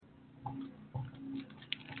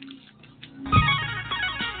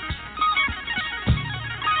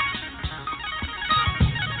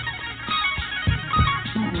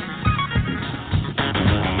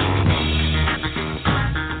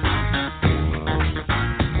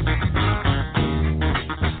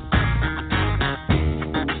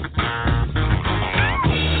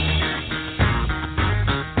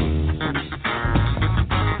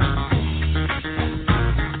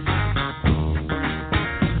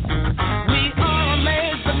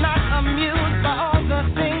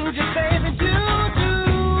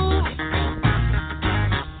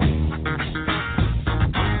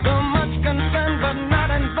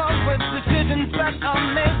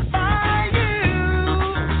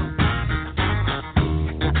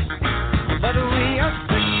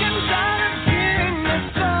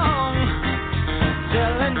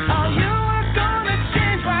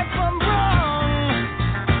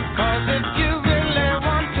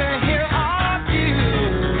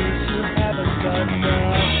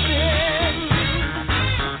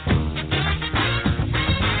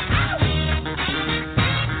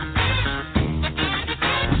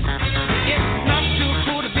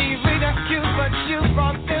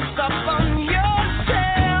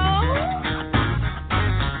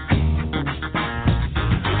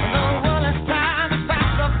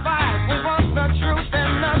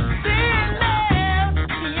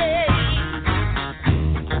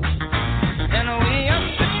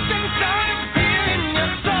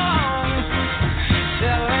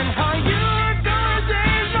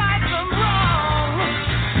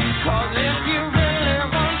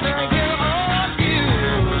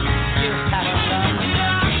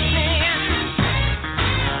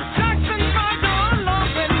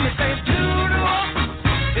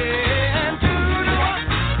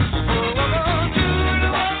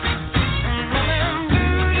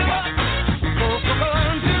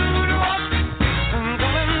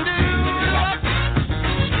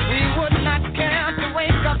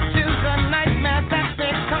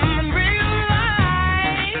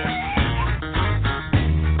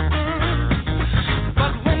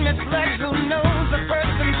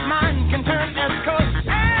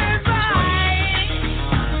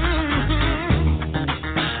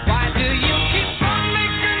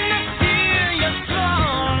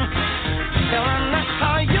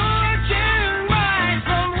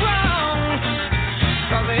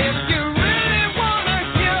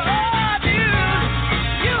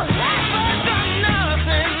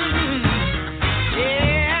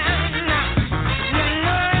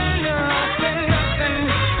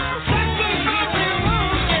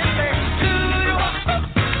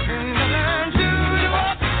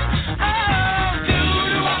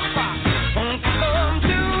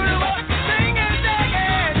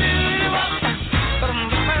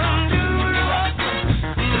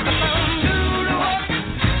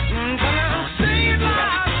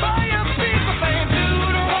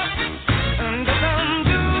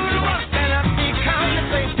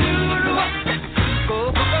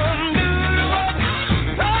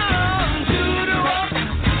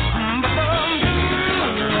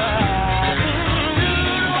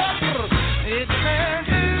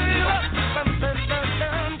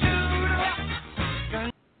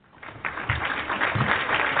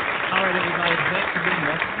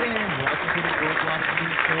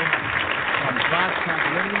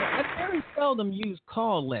seldom use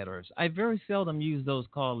call letters. I very seldom use those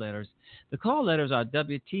call letters. The call letters are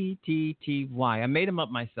WTTTY. I made them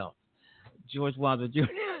up myself. George Wilder Jr.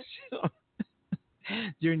 show,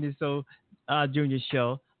 Junior show, Junior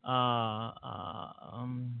show,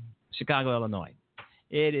 Chicago, Illinois.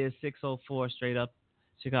 It is 6:04 straight up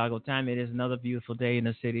Chicago time. It is another beautiful day in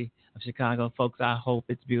the city of Chicago, folks. I hope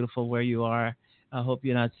it's beautiful where you are. I hope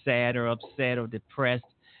you're not sad or upset or depressed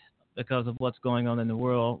because of what's going on in the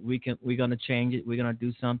world. We're gonna change it. We're gonna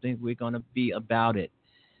do something. We're gonna be about it.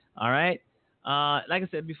 All right. Like I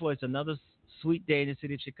said before, it's another sweet day in the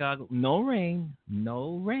city of Chicago. No rain.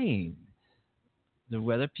 No rain. The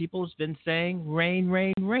weather people's been saying rain,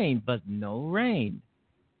 rain, rain, but no rain.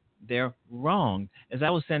 They're wrong. As I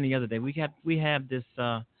was saying the other day, we have this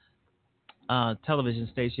television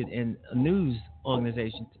station and a news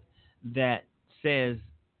organization that says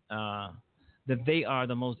that they are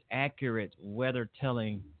the most accurate weather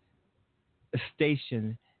telling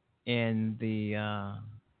station in the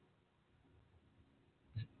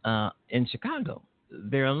in Chicago.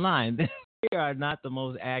 They're lying. They are not the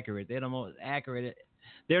most accurate. They're the most accurate.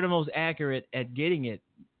 They're the most accurate at getting it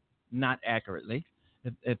not accurately.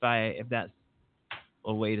 If that's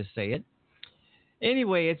a way to say it.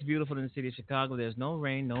 Anyway, it's beautiful in the city of Chicago. There's no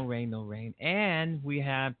rain, no rain, no rain, and we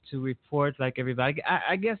have to report like everybody.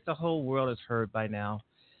 I guess the whole world has heard by now.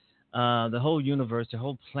 The whole universe, the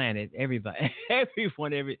whole planet, everybody,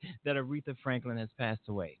 everyone, that Aretha Franklin has passed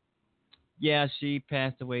away. Yeah, she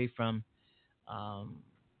passed away from um,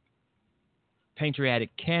 pancreatic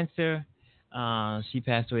cancer. She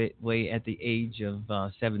passed away at the age of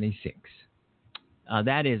 76.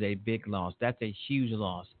 That is a big loss. That's a huge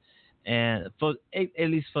loss, and for at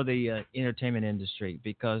least for the entertainment industry,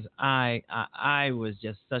 because I was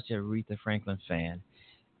just such a Aretha Franklin fan.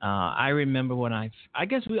 I remember when I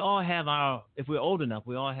guess we all have our, if we're old enough,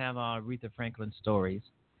 we all have our Aretha Franklin stories.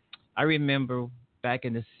 I remember back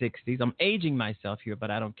in the '60s. I'm aging myself here, but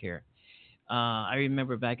I don't care. I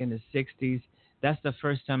remember back in the '60s. That's the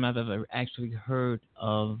first time I've ever actually heard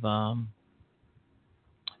of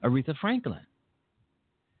Aretha Franklin.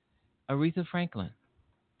 Aretha Franklin.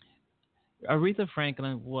 Aretha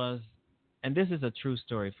Franklin was, and this is a true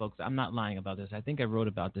story, folks. I'm not lying about this. I think I wrote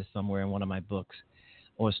about this somewhere in one of my books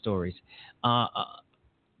or stories. Uh, uh,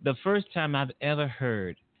 the first time I've ever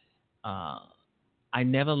heard, uh, I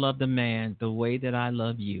never loved a man the way that I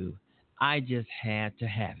love you. I just had to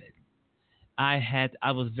have it.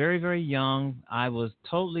 I was very, very young. I was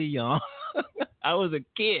totally young. I was a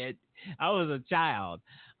kid. I was a child.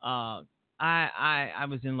 Uh, I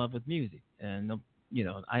was in love with music, and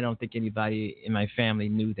I don't think anybody in my family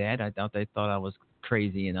knew that. I thought they thought I was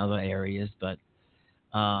crazy in other areas, but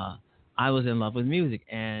uh, I was in love with music,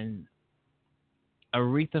 and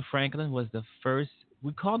Aretha Franklin was the first.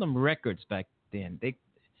 We called them records back then.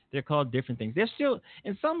 They're called different things. They're still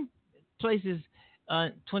in some places.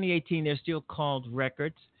 2018, they're still called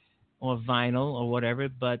records or vinyl or whatever.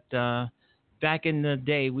 But back in the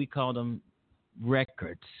day, we called them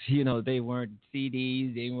records. They weren't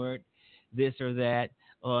CDs. They weren't this or that,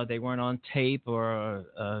 or they weren't on tape or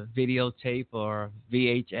videotape or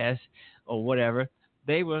VHS or whatever.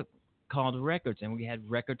 They were called records, and we had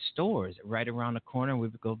record stores right around the corner. We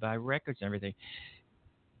would go buy records and everything.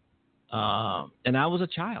 And I was a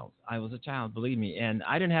child. I was a child, believe me. And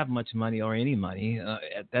I didn't have much money or any money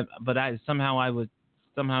at that, but I would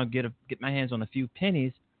somehow get my hands on a few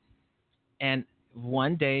pennies. And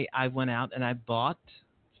one day I went out and I bought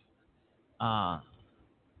uh,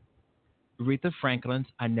 Aretha Franklin's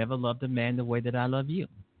 "I Never Loved a Man the Way That I Love You."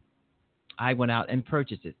 I went out and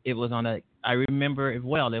purchased it. It was on a. I remember it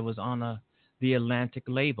well. It was on the Atlantic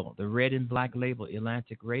label, the red and black label,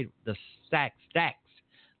 Atlantic the Stax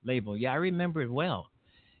label. Yeah, I remember it well.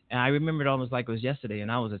 And I remember it almost like it was yesterday,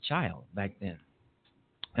 and I was a child back then.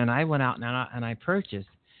 And I went out and I purchased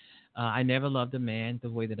 "I Never Loved a Man the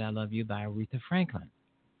Way That I Love You" by Aretha Franklin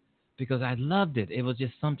because I loved it. It was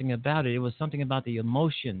just something about it. It was something about the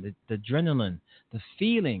emotion, the adrenaline, the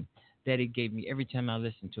feeling that it gave me every time I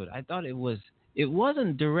listened to it. I thought it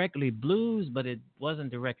wasn't directly blues, but it wasn't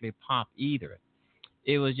directly pop either.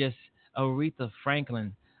 It was just Aretha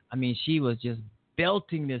Franklin. I mean, she was just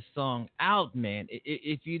belting this song out, man.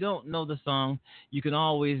 If you don't know the song, you can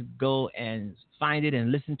always go and find it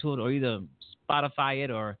and listen to it, or either Spotify it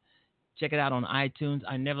or check it out on iTunes.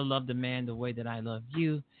 "I Never Loved a Man the Way That I Love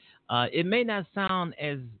You." It may not sound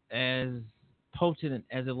as potent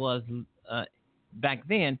as it was uh, back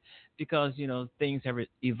then because things have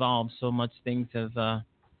evolved so much, things have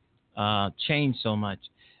changed so much,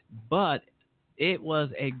 but it was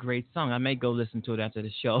a great song. I may go listen to it after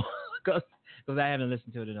the show because I haven't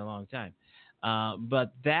listened to it in a long time.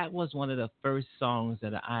 But that was one of the first songs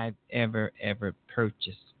that I've ever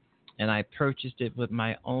purchased, and I purchased it with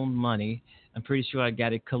my own money. I'm pretty sure I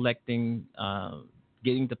got it collecting,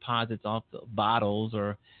 getting deposits off the bottles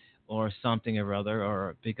or something or other,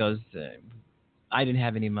 or because I didn't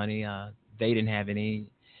have any money, they didn't have any,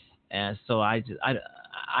 and so I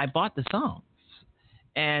bought the song.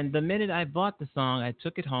 And the minute I bought the song, I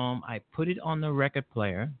took it home, I put it on the record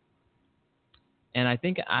player, and I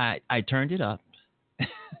think I turned it up.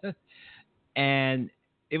 And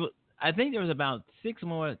it was, I think there was about six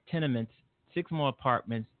more tenements, six more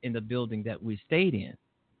apartments in the building that we stayed in.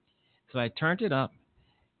 So I turned it up,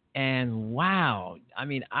 and wow, I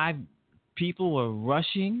mean, I people were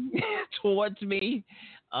rushing towards me,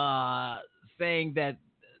 uh, saying that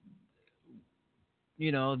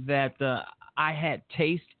that I had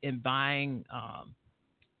taste in buying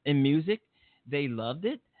in music. They loved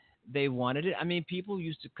it. They wanted it. I mean, people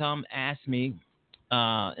used to come ask me,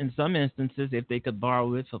 in some instances, if they could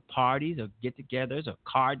borrow it for parties or get-togethers or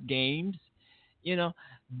card games. You know,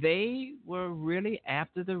 they were really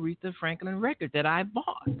after the Aretha Franklin record that I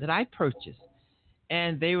bought, that I purchased.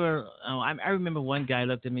 And they were, I remember one guy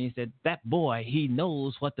looked at me and said, "That boy, he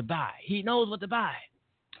knows what to buy. He knows what to buy."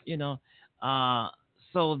 You know, uh,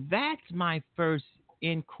 so that's my first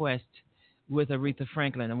inquest with Aretha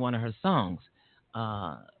Franklin and one of her songs.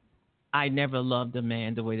 Uh, I never loved a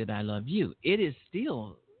man the way that I love you. It is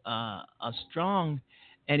still a strong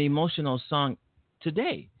and emotional song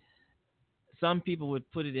today. Some people would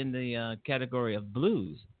put it in the category of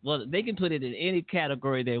blues. Well, they can put it in any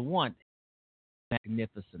category they want.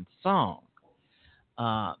 Magnificent song.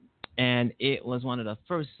 Uh, and it was one of the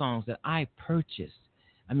first songs that I purchased.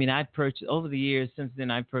 I mean, I purchased over the years. Since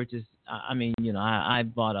then, I purchased. I mean, I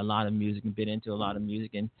bought a lot of music and been into a lot of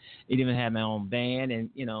music, and even had my own band, and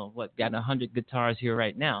what, got 100 guitars here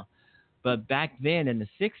right now. But back then in the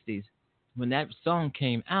 '60s, when that song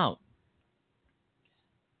came out,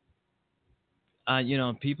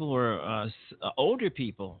 people were older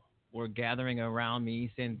people were gathering around me,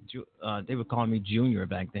 saying they were calling me Junior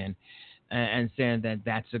back then, and saying that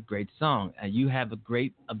that's a great song. You have a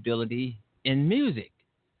great ability in music.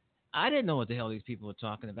 I didn't know what the hell these people were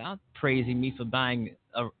talking about, praising me for buying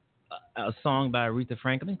a song by Aretha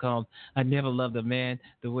Franklin called "I Never Loved a Man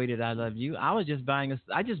the Way That I Love You." I was just buying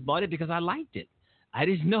I just bought it because I liked it. I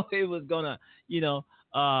didn't know it was gonna,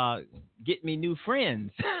 get me new friends.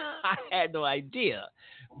 I had no idea,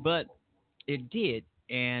 but it did,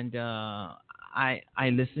 and I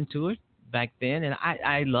listened to it back then, and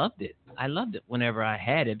I loved it. I loved it whenever I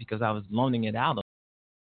had it because I was loaning it out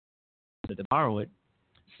to borrow it.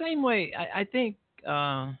 Same way, I think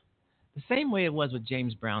the same way it was with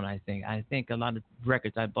James Brown. I think a lot of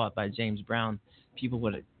records I bought by James Brown, people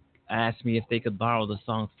would ask me if they could borrow the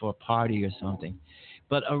song for a party or something.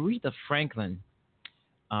 But Aretha Franklin,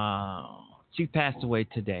 uh, she passed away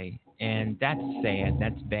today, and that's sad.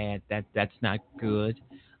 That's bad. That's not good.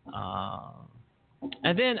 Uh,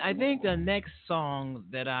 and then I think the next song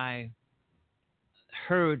that I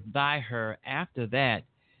heard by her after that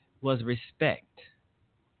was Respect.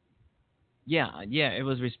 Yeah, yeah, it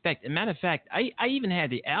was Respect. As a matter of fact, I even had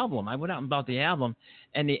the album. I went out and bought the album,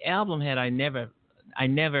 and the album had I never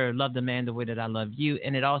loved a man the way that I love you,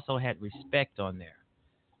 and it also had Respect on there.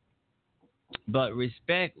 But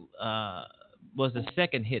Respect was the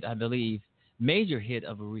second hit, I believe, major hit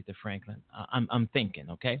of Aretha Franklin. I'm thinking,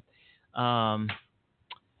 okay, um,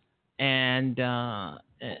 and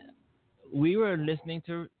we were listening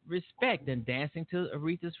to Respect and dancing to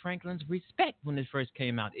Aretha Franklin's Respect when it first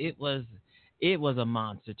came out. It was a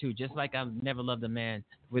monster too, just like I never loved a man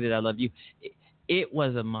the way that I love you. It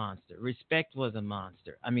was a monster. Respect was a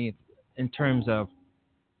monster. I mean, in terms of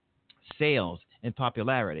sales and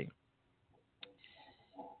popularity,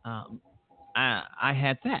 um, I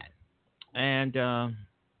had that, and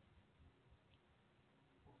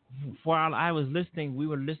while I was listening, we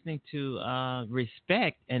were listening to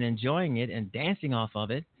Respect and enjoying it and dancing off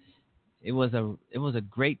of it. It was a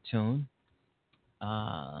great tune.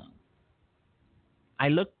 Uh, I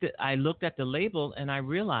looked at the label and I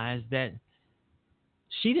realized that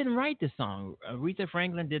she didn't write the song. Aretha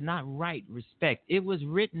Franklin did not write Respect. It was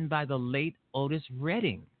written by the late Otis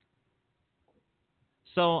Redding.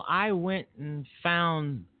 So I went and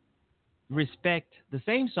found Respect, the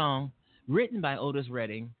same song written by Otis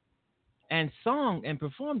Redding and sung and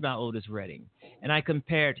performed by Otis Redding, and I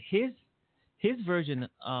compared his version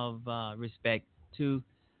of Respect to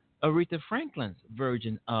Aretha Franklin's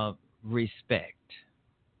version of Respect.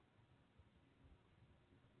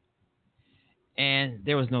 and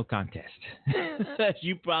there was no contest. As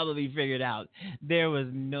you probably figured out, there was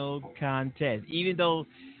no contest. Even though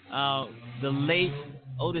uh, the late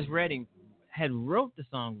Otis Redding had wrote the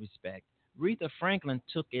song "Respect," Aretha Franklin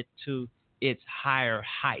took it to its higher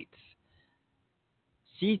heights.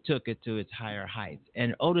 She took it to its higher heights,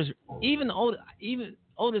 and even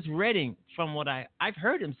Otis Redding, from what I've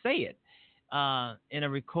heard him say it in a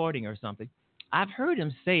recording or something, I've heard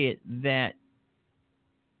him say it that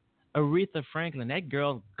Aretha Franklin, that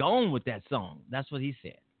girl, gone with that song. That's what he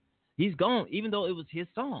said. He's gone, even though it was his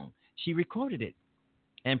song. She recorded it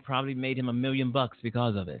and probably made him $1 million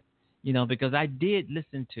because of it. Because I did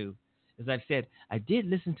listen to, as I've said, I did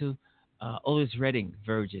listen to Otis Redding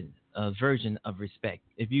version of Respect.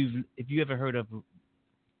 If you ever heard of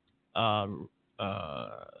uh, uh,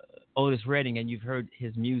 Otis Redding and you've heard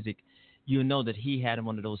his music, you know that he had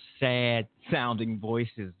one of those sad sounding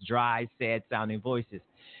voices, dry, sad sounding voices.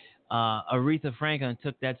 Aretha Franklin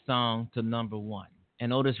took that song to number one.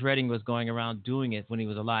 And Otis Redding was going around doing it when he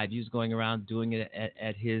was alive. He was going around doing it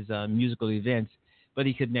at his musical events, but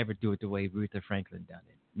he could never do it the way Aretha Franklin done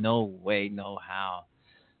it. No way, no how.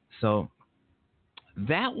 So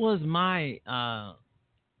that was my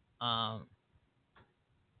uh,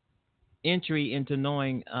 entry into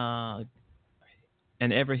knowing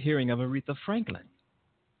and ever hearing of Aretha Franklin.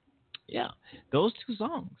 Yeah, those two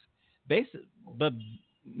songs. Basic, but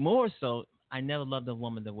more so, I never loved a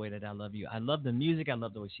woman the way that I love you. I love the music. I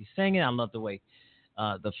love the way she sang it. I love the way,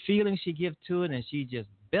 the feeling she gave to it, and she just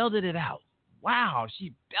belted it out. Wow,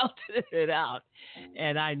 she belted it out,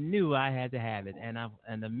 and I knew I had to have it.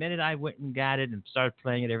 And the minute I went and got it and started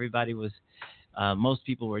playing it, everybody was, most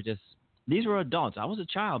people were just. These were adults. I was a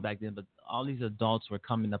child back then, but all these adults were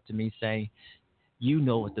coming up to me saying, "You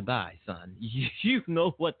know what to buy, son. You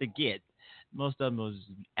know what to get." Most of them was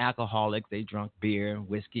alcoholics. They drunk beer,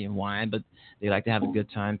 whiskey, and wine, but they like to have a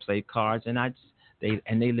good time, play cards, and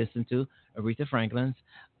they listened to Aretha Franklin's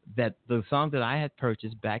that the song that I had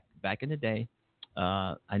purchased back in the day.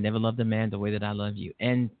 I never loved a man the way that I love you,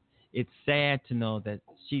 and it's sad to know that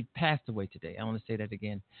she passed away today. I want to say that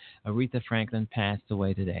again. Aretha Franklin passed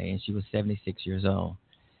away today, and she was 76 years old.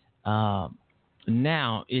 Um,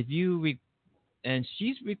 Now, if you and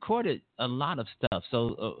she's recorded a lot of stuff.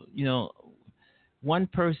 So, one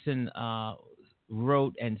person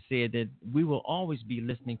wrote and said that we will always be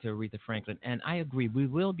listening to Aretha Franklin, and I agree. We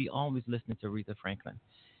will be always listening to Aretha Franklin.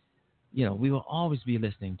 We will always be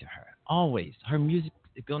listening to her. Always, her music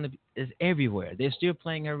is everywhere. They're still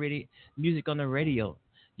playing her music on the radio.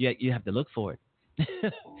 You have to look for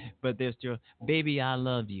it, but there's still "Baby I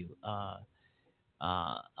Love You," uh,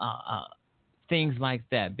 uh, uh, things like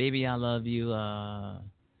that. "Baby I Love You."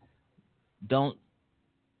 Don't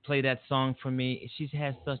play that song for me. She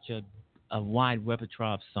has such a wide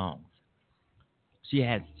repertoire of songs. She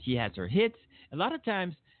has her hits. A lot of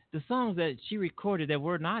times, the songs that she recorded that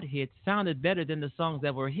were not hits sounded better than the songs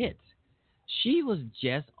that were hits. She was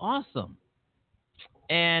just awesome.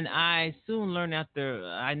 And I soon learned after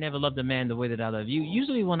I never loved a man the way that I love you.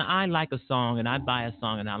 Usually, when I like a song and I buy a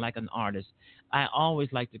song and I like an artist, I always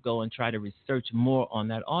like to go and try to research more on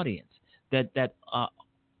that audience, that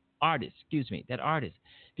artist, excuse me, that artist.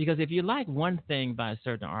 Because if you like one thing by a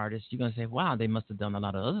certain artist, you're gonna say, "Wow, they must have done a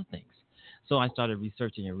lot of other things." So I started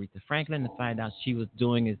researching Aretha Franklin to find out she was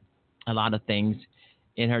doing a lot of things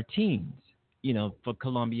in her teens, for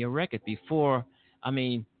Columbia Records before. I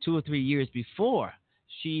mean, 2 or 3 years before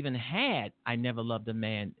she even had "I Never Loved a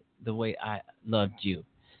Man the Way I Loved You."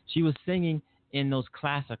 She was singing in those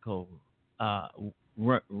classical uh,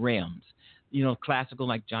 realms. Classical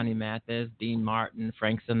like Johnny Mathis, Dean Martin,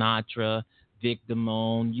 Frank Sinatra, Vic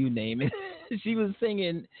Damone, you name it. She was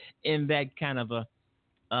singing in that kind of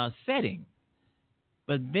a setting.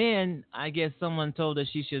 But then I guess someone told her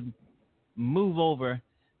she should move over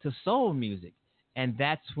to soul music, and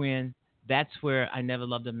that's where "I Never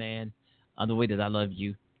Loved a Man the Way That I Love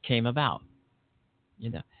You" came about.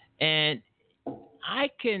 You know, and I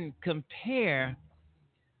can compare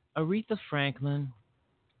Aretha Franklin,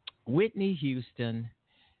 Whitney Houston,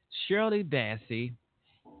 Shirley Bassey,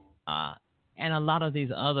 uh, and a lot of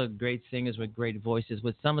these other great singers with great voices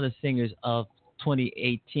with some of the singers of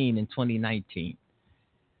 2018 and 2019.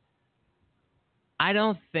 I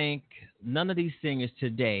don't think none of these singers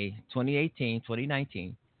today, 2018,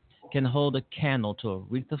 2019, can hold a candle to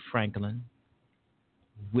Aretha Franklin,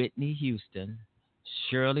 Whitney Houston,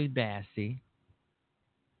 Shirley Bassey,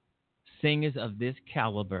 singers of this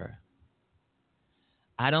caliber.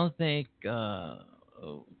 I don't think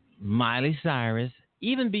Miley Cyrus,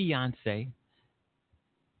 even Beyonce,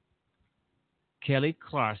 Kelly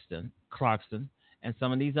Clarkson, and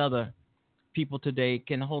some of these other people today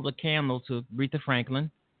can hold a candle to Aretha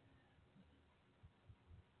Franklin,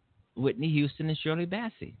 Whitney Houston, and Shirley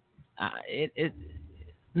Bassey.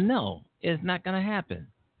 No, it's not going to happen.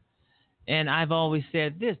 And I've always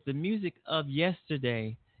said this: the music of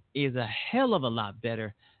yesterday is a hell of a lot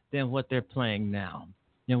better than what they're playing now,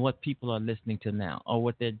 than what people are listening to now, or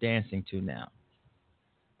what they're dancing to now.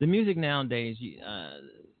 The music nowadays,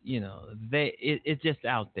 it's just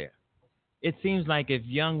out there. It seems like if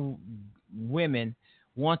young women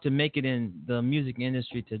want to make it in the music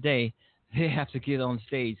industry today, they have to get on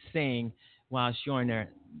stage sing while showing their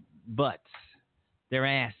butts, their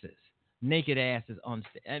asses, naked asses on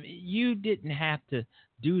stage. I mean, you didn't have to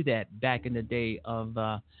do that back in the day of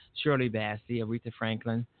Shirley Bassey, Aretha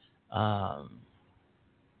Franklin, um,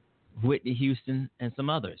 Whitney Houston, and some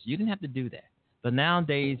others. You didn't have to do that. But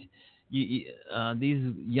nowadays,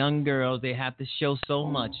 these young girls, they have to show so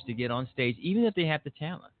much to get on stage, even if they have the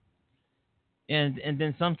talent. And then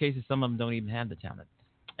in some cases, some of them don't even have the talent.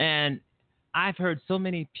 And I've heard so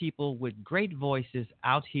many people with great voices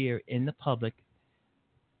out here in the public,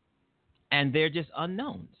 and they're just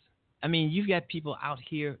unknowns. I mean, you've got people out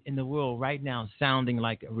here in the world right now sounding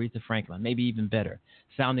like Aretha Franklin, maybe even better,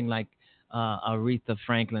 sounding like Aretha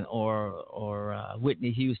Franklin or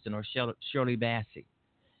Whitney Houston or Shirley Bassey.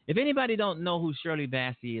 If anybody don't know who Shirley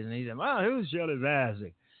Bassey is, and he said, "Well, who's Shirley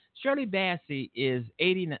Bassey?" Shirley Bassey is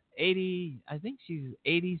 80. I think she's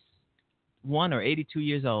 81 or 82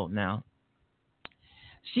 years old now.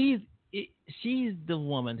 She's she's the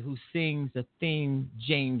woman who sings the theme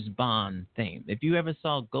James Bond theme. If you ever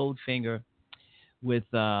saw Goldfinger with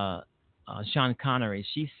Sean Connery,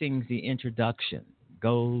 she sings the introduction,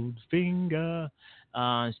 Goldfinger,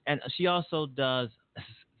 and she also does.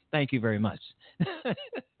 Thank you very much.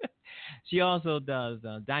 She also does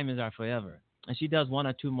Diamonds Are Forever, and she does one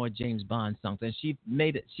or two more James Bond songs. And she's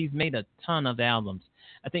made a ton of albums.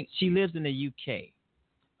 I think she lives in the UK.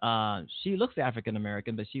 She looks African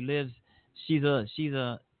American, but she's a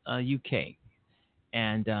UK,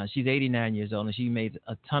 and she's 89 years old, and she made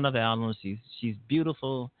a ton of albums. She's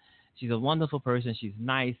beautiful. She's a wonderful person. She's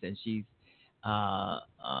nice, and she's uh,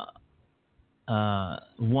 uh,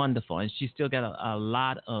 wonderful, and she's still got a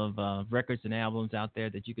lot of records and albums out there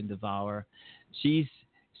that you can devour. She's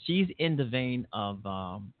she's in the vein of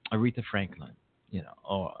Aretha Franklin,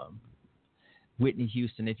 or Whitney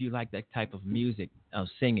Houston, if you like that type of music of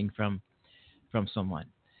singing from someone.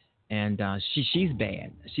 And she's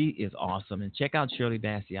bad. She is awesome. And check out Shirley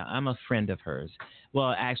Bassey. I'm a friend of hers.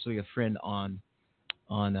 Well, actually, a friend on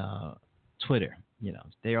Twitter.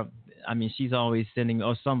 They are. I mean, she's always sending,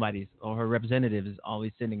 or somebody's, or her representative is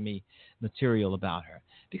always sending me material about her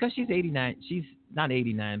because she's 89. She's not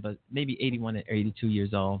 89, but maybe 81 or 82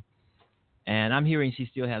 years old. And I'm hearing she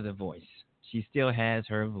still has a voice. She still has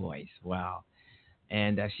her voice. Wow.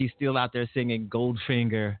 And she's still out there singing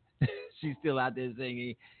Goldfinger. She's still out there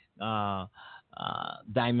singing uh,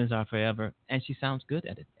 Diamonds Are Forever, and she sounds good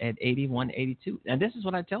at it at 81, 82. And this is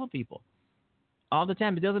what I tell people all the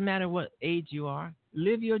time. It doesn't matter what age you are.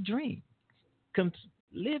 Live your dream. Com-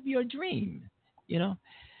 Live your dream. You know.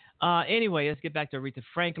 Anyway, let's get back to Aretha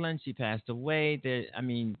Franklin. She passed away. I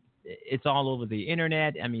mean, it's all over the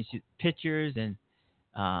internet. I mean, pictures and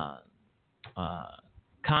uh, uh,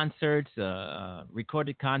 concerts,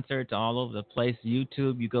 recorded concerts all over the place.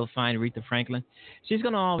 YouTube, you go find Aretha Franklin. She's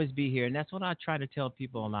going to always be here, and that's what I try to tell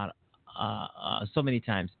people a lot, so many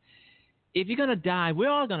times. If you're going to die, we're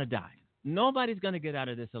all going to die. Nobody's going to get out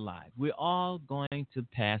of this alive. We're all going to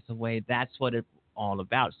pass away. That's what it's all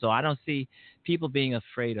about. So I don't see people being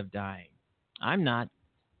afraid of dying. I'm not.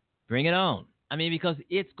 Bring it on. I mean, because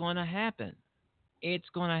it's going to happen. It's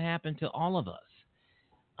going to happen to all of us.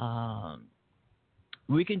 Um,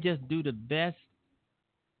 we can just do the best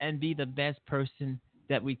and be the best person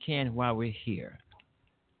that we can while we're here.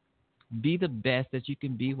 Be the best that you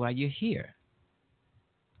can be while you're here.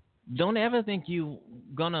 Don't ever think you're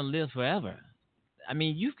going to live forever. I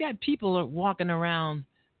mean, you've got people walking around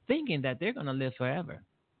thinking that they're going to live forever.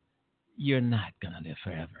 You're not going to live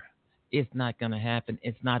forever. It's not going to happen.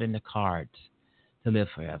 It's not in the cards to live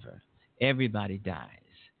forever. Everybody dies.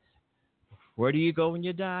 Where do you go when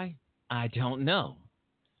you die? I don't know.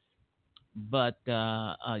 But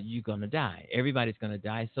you're going to die. Everybody's going to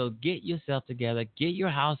die. So get yourself together. Get your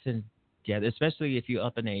house in together, especially if you're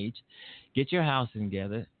up in age. Get your house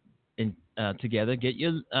together. Get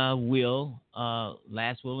your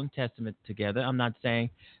last will and testament together. I'm not saying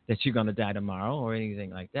that you're going to die tomorrow or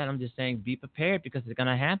anything like that. I'm just saying be prepared because it's going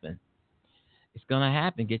to happen. It's going to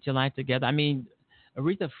happen. Get your life together. I mean,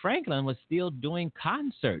 Aretha Franklin was still doing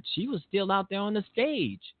concerts. She was still out there on the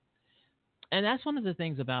stage. And that's one of the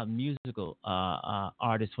things about musical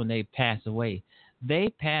artists when they pass away. They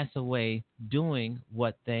pass away doing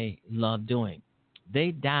what they love doing.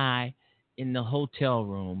 They die in the hotel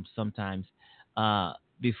room sometimes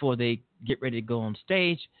before they get ready to go on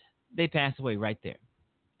stage. They pass away right there,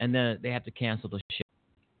 and then they have to cancel the show.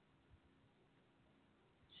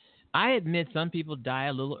 I admit some people die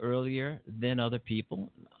a little earlier than other people.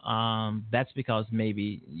 That's because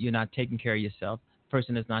maybe you're not taking care of yourself.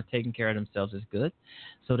 Person is not taking care of themselves as good,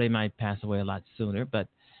 so they might pass away a lot sooner. But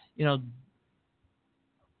you know,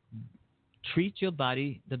 treat your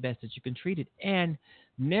body the best that you can treat it, and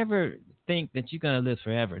never think that you're going to live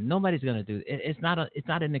forever. Nobody's going to do it. It's not. It's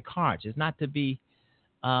not in the cards. It's not to be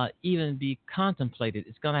even be contemplated.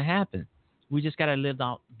 It's going to happen. We just got to live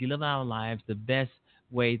our lives the best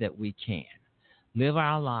way that we can. Live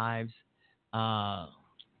our lives uh,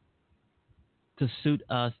 to suit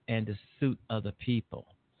us and to suit other people.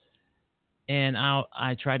 And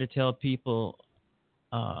I try to tell people,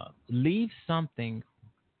 leave something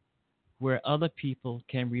where other people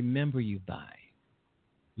can remember you by.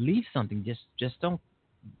 Leave something. Just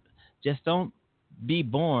don't be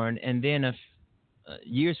born and then if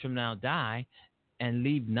years from now die and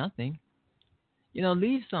leave nothing.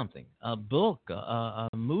 Leave something, a book, a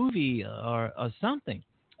movie, or something,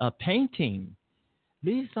 a painting.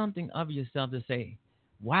 Leave something of yourself to say,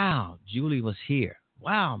 wow, Julie was here.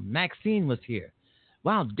 Wow, Maxine was here.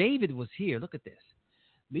 Wow, David was here. Look at this.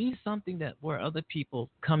 Leave something that where other people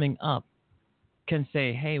coming up can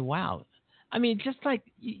say, hey, wow. I mean, just like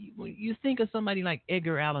you think of somebody like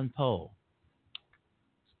Edgar Allan Poe.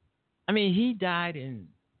 I mean, he died in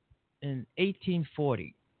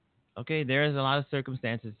 1840. Okay, there's a lot of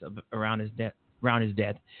circumstances around his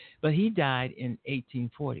death, but he died in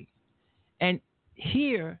 1840. And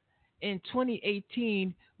here in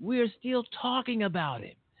 2018, we're still talking about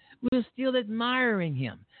him. We're still admiring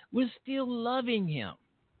him. We're still loving him,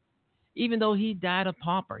 even though he died a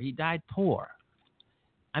pauper. He died poor.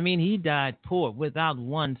 I mean, he died poor without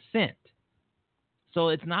 1 cent. So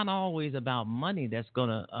it's not always about money that's going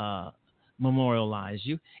to memorialize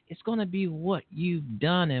you. It's going to be what you've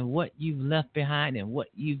done and what you've left behind and what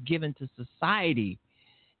you've given to society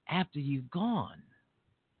after you've gone.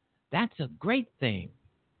 That's a great thing.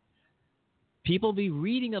 People be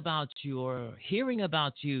reading about you or hearing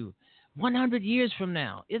about you 100 years from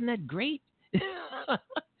now. Isn't that great?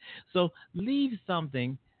 So leave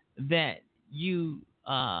something that you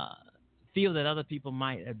feel that other people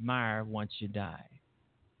might admire once you die.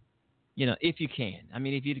 If you can. I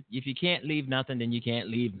mean, if you can't leave nothing, then you can't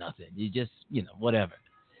leave nothing. You just, whatever.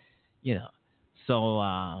 You know. So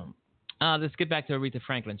let's get back to Aretha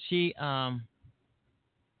Franklin. She's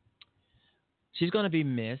going to be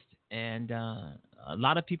missed, and a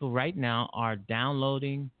lot of people right now are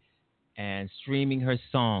downloading and streaming her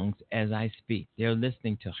songs as I speak. They're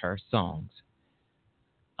listening to her songs.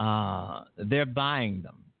 They're buying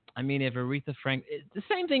them. I mean, if Aretha Franklin, the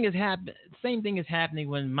same thing is happening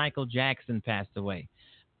when Michael Jackson passed away.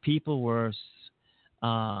 People were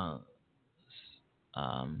uh,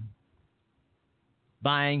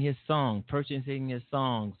 buying his song, purchasing his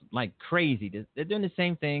songs like crazy. They're doing the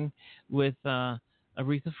same thing with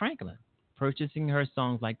Aretha Franklin, purchasing her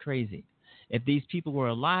songs like crazy. If these people were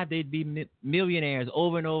alive, they'd be millionaires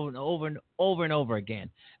over and over and over and over and over again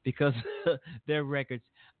because their records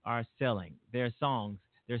are selling, their songs,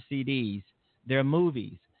 their CDs, their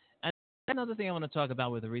movies. And another thing I want to talk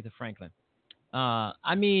about with Aretha Franklin.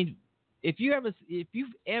 I mean, if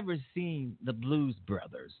you've ever seen the Blues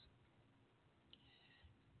Brothers,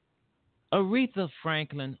 Aretha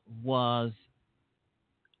Franklin was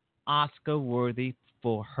Oscar worthy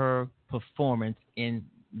for her performance in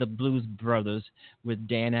the Blues Brothers with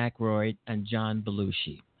Dan Aykroyd and John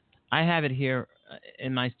Belushi. I have it here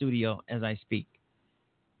in my studio as I speak,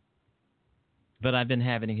 but I've been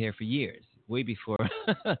having it here for years, way before,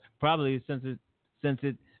 probably since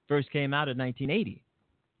it first came out in 1980.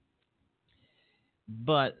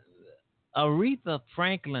 But Aretha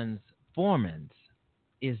Franklin's performance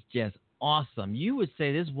is just awesome. You would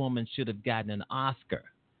say this woman should have gotten an Oscar.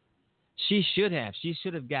 She should have. She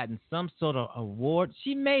should have gotten some sort of award.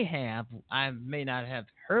 She may have. I may not have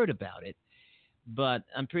heard about it, but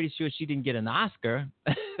I'm pretty sure she didn't get an Oscar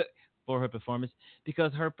for her performance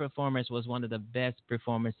because her performance was one of the best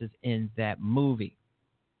performances in that movie.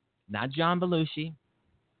 Not John Belushi,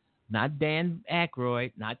 not Dan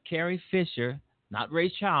Aykroyd, not Carrie Fisher, not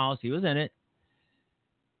Ray Charles. He was in it.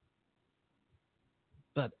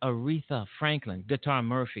 But Aretha Franklin, Guitar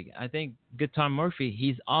Murphy. I think Guitar Murphy,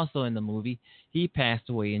 he's also in the movie. He passed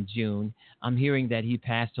away in June. I'm hearing that he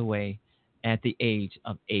passed away at the age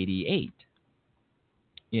of 88.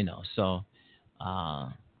 So uh,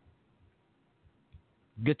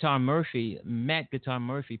 Matt Guitar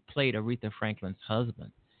Murphy played Aretha Franklin's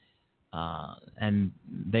husband. And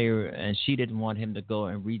she didn't want him to go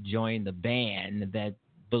and rejoin the band that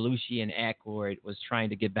Belushi and Aykroyd was trying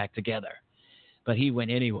to get back together, but he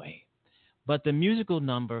went anyway. But the musical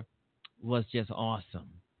number was just awesome.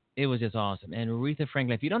 It was just awesome. And Aretha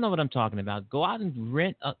Franklin, if you don't know what I'm talking about, go out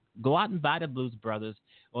and buy the Blues Brothers,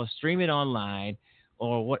 or stream it online,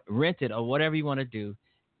 or rent it, or whatever you want to do,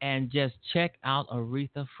 and just check out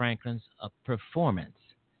Aretha Franklin's performance.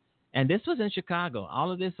 And this was in Chicago.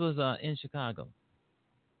 All of this was in Chicago.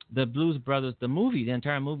 The Blues Brothers, the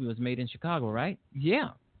entire movie was made in Chicago, right? Yeah,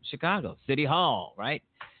 Chicago, City Hall, right?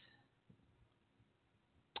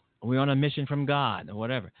 We're on a mission from God, or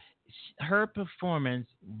whatever. Her performance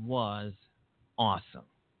was awesome.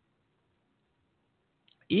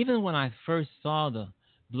 Even when I first saw the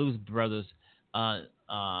Blues Brothers uh,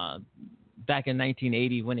 uh, back in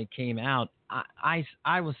 1980 when it came out,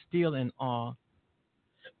 I was still in awe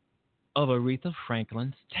of Aretha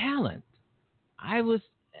Franklin's talent. I was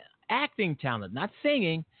acting talent, not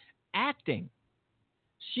singing, acting.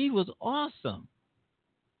 She was awesome.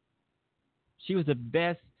 She was the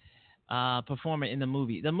best performer in the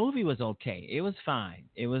movie. The movie was okay. It was fine.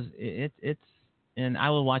 It's and I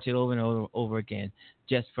will watch it over and over again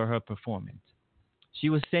just for her performance. She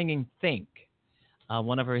was singing "Think,"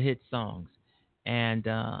 one of her hit songs, and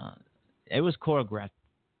it was choreographed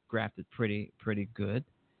grafted pretty good.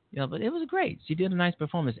 But it was great. She did a nice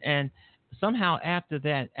performance, and somehow after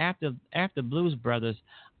that, after Blues Brothers,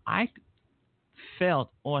 I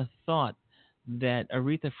felt or thought that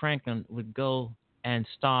Aretha Franklin would go and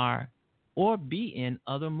star or be in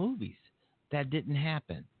other movies. That didn't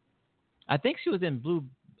happen. I think she was in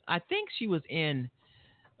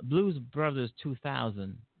Blues Brothers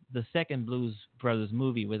 2000, the second Blues Brothers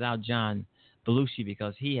movie without John Belushi,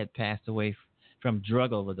 because he had passed away from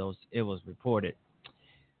drug overdose. It was reported.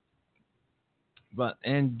 But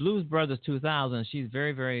in Blues Brothers 2000, she's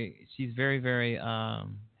very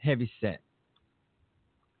heavy set.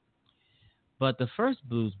 But the first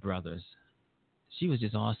Blues Brothers, she was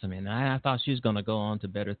just awesome, and I thought she was going to go on to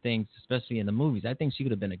better things, especially in the movies. I think she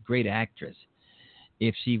would have been a great actress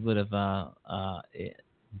if she would have gone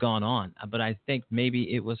on. But I think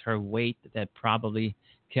maybe it was her weight that probably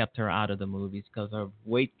kept her out of the movies, because her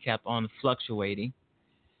weight kept on fluctuating.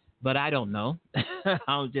 But I don't know.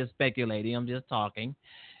 I'm just speculating. I'm just talking.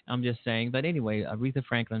 I'm just saying. But anyway, Aretha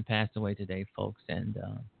Franklin passed away today, folks. And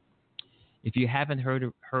if you haven't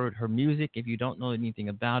heard her music, if you don't know anything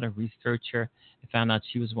about her, research her. I found out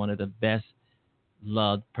she was one of the best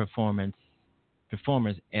loved performers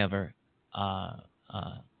ever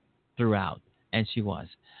throughout. And she was.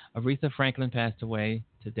 Aretha Franklin passed away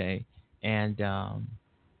today. And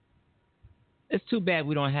it's too bad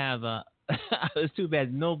we don't have it's too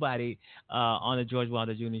bad nobody on the George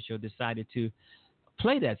Wilder Jr. show decided to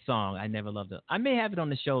play that song, I Never Loved Her. I may have it on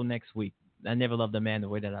the show next week. I Never Loved a Man the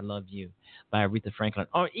Way That I Love You by Aretha Franklin,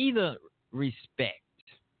 or either Respect,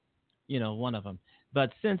 one of them.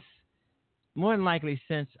 But more than likely,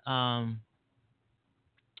 since that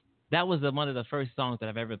was one of the first songs that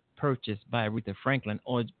I've ever purchased by Aretha Franklin,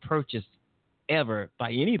 or purchased ever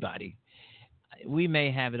by anybody, we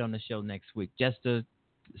may have it on the show next week, just to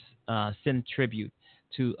send tribute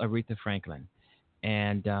to Aretha Franklin,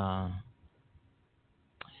 and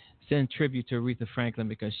send tribute to Aretha Franklin,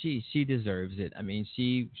 because she deserves it. I mean,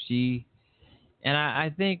 and I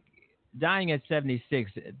think dying at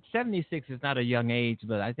 76 is not a young age,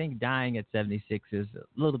 but I think dying at 76 is a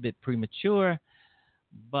little bit premature.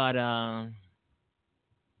 But I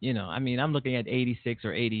mean, I'm looking at 86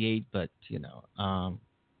 or 88, but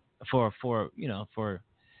for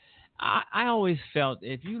I always felt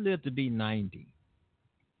if you live to be 90,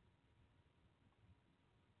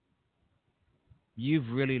 you've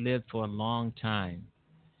really lived for a long time,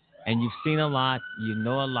 and you've seen a lot, you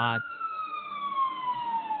know a lot.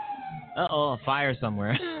 A fire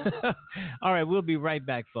somewhere. All right, we'll be right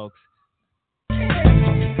back, folks.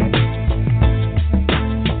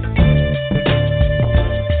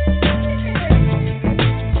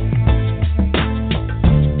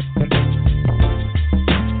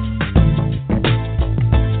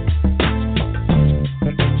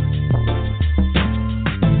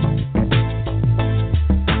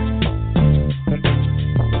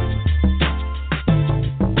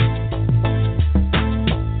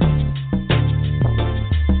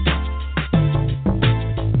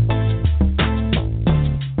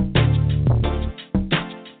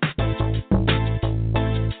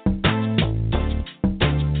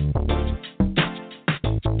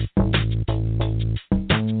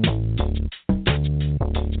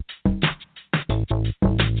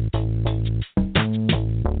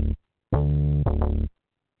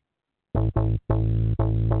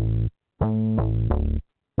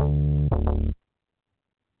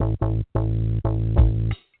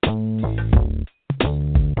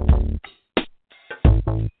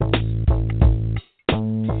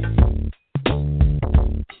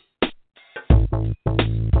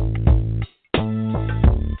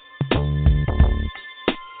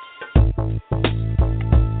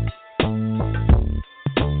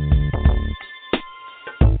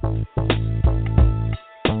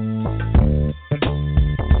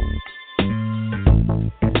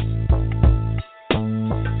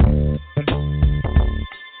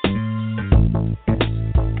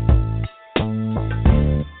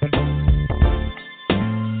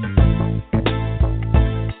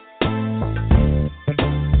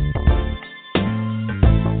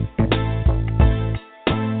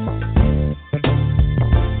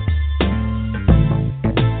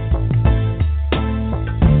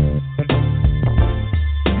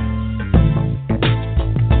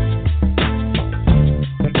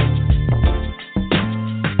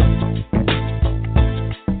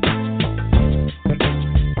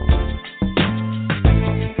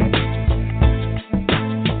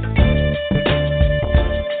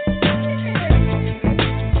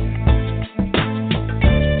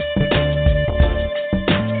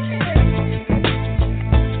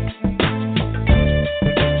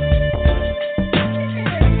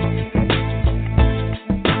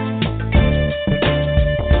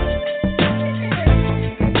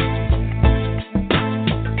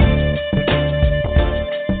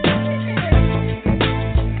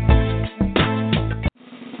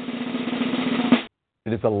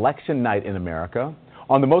 is election night in America.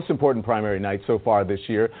 On the most important primary night so far this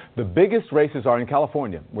year, the biggest races are in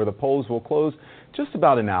California, where the polls will close just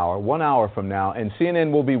about 1 hour from now, and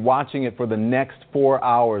CNN will be watching it for the next 4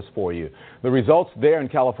 hours for you. The results there in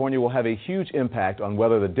California will have a huge impact on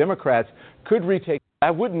whether the Democrats could retake.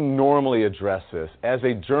 I wouldn't normally address this. As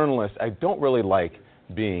a journalist, I don't really like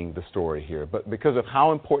being the story here, but because of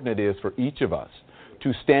how important it is for each of us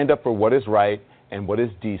to stand up for what is right and what is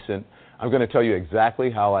decent, I'm going to tell you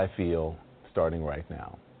exactly how I feel starting right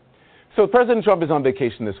now. So President Trump is on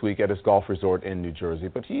vacation this week at his golf resort in New Jersey,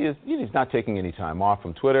 but he's not taking any time off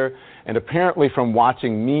from Twitter and apparently from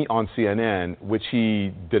watching me on CNN, which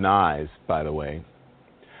he denies, by the way.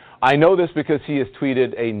 I know this because he has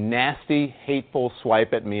tweeted a nasty, hateful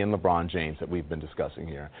swipe at me and LeBron James that we've been discussing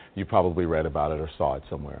here. You probably read about it or saw it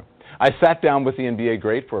somewhere. I sat down with the NBA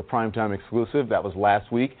great for a primetime exclusive. That was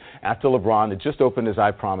last week after LeBron had just opened his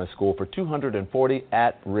I Promise school for 240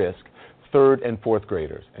 at-risk third and fourth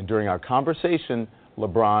graders. And during our conversation,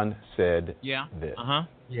 LeBron said this.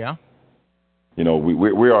 Yeah. You know,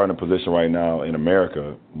 we are in a position right now in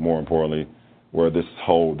America, more importantly, where this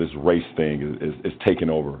race thing is taking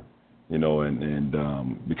over. You know, and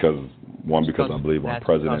because I believe our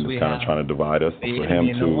president is kind of trying to divide us. For him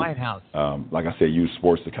to, White House. Like I said, use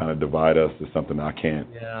sports to kind of divide us is something I can't.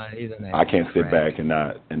 Yeah, I can't sit back and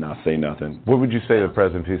not say nothing. What would you say to the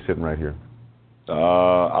president if he's sitting right here?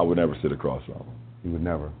 I would never sit across from him. You would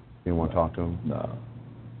never? You want to talk to him? No.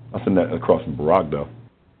 I sit across from Barack, though.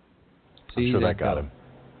 I'm sure that got him.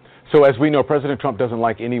 So as we know, President Trump doesn't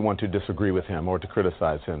like anyone to disagree with him or to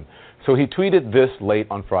criticize him. So he tweeted this late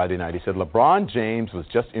on Friday night. He said, LeBron James was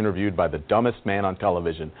just interviewed by the dumbest man on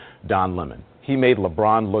television, Don Lemon. He made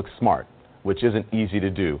LeBron look smart, which isn't easy to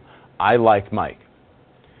do. I like Mike.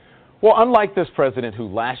 Well, unlike this president who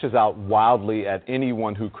lashes out wildly at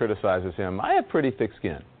anyone who criticizes him, I have pretty thick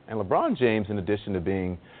skin. And LeBron James, in addition to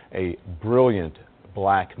being a brilliant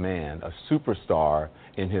black man, a superstar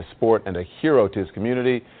in his sport and a hero to his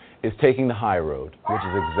community, is taking the high road, which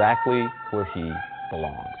is exactly where he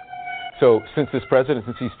belongs. So since he's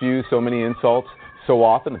spewed so many insults so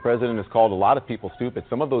often, the president has called a lot of people stupid.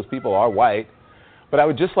 Some of those people are white. But I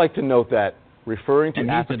would just like to note that referring to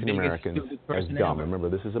African Americans as dumb, remember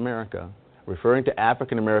this is America, referring to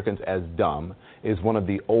African Americans as dumb is one of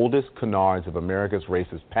the oldest canards of America's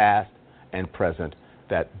races past and present,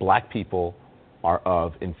 that black people are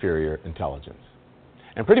of inferior intelligence.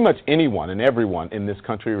 And pretty much anyone and everyone in this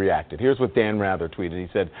country reacted. Here's what Dan Rather tweeted. He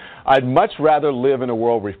said, I'd much rather live in a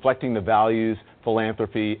world reflecting the values,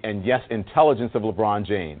 philanthropy, and yes, intelligence of LeBron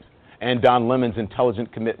James and Don Lemon's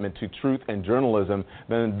intelligent commitment to truth and journalism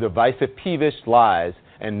than the divisive, peevish lies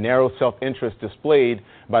and narrow self-interest displayed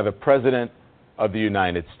by the President of the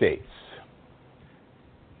United States.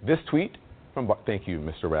 This tweet thank you,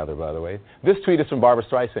 Mr. Rather, by the way. This tweet is from Barbara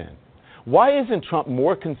Streisand. Why isn't Trump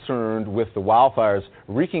more concerned with the wildfires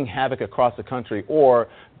wreaking havoc across the country or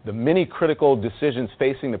the many critical decisions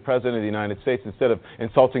facing the President of the United States instead of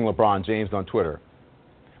insulting LeBron James on Twitter?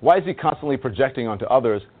 Why is he constantly projecting onto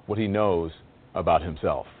others what he knows about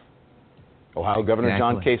himself? Ohio Governor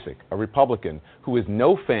John Kasich, a Republican who is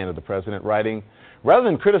no fan of the president, writing, rather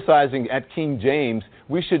than criticizing at King James,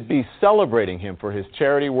 we should be celebrating him for his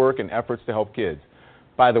charity work and efforts to help kids.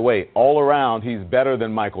 By the way, all around, he's better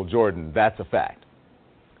than Michael Jordan. That's a fact.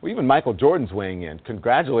 Well, even Michael Jordan's weighing in,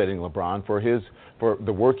 congratulating LeBron for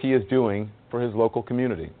the work he is doing for his local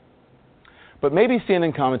community. But maybe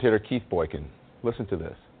CNN commentator Keith Boykin, listen to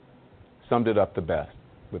this, summed it up the best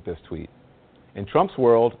with this tweet. In Trump's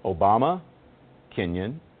world, Obama,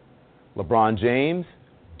 Kenyan, LeBron James,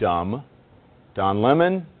 dumb, Don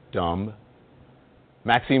Lemon, dumb,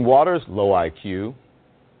 Maxine Waters, low IQ,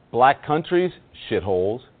 black countries,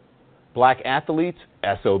 shitholes, black athletes,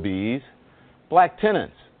 SOBs, black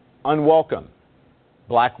tenants, unwelcome,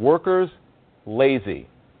 black workers, lazy,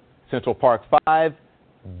 Central Park 5,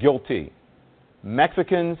 guilty,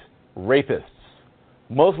 Mexicans, rapists,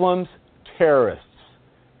 Muslims, terrorists,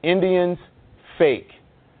 Indians, fake,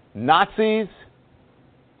 Nazis,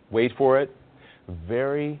 wait for it,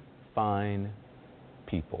 very fine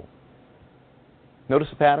people. Notice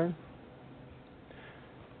the pattern?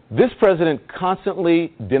 This president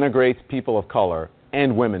constantly denigrates people of color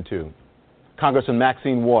and women too. Congressman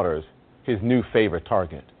Maxine Waters, his new favorite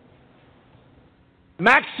target.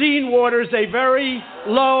 Maxine Waters, a very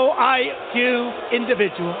low IQ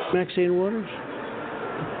individual. Maxine Waters?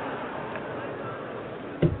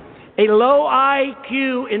 A low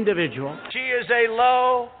IQ individual. She is a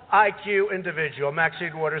low IQ individual,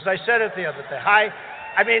 Maxine Waters. I said it the other day.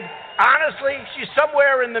 I mean, honestly, she's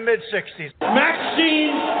somewhere in the mid-60s.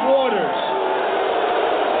 Maxine Waters.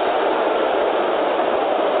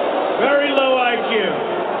 Very low IQ.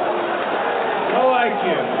 Low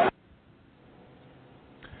IQ.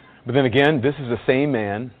 But then again, this is the same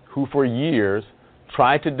man who for years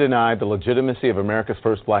tried to deny the legitimacy of America's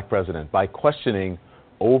first black president by questioning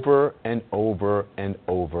over and over and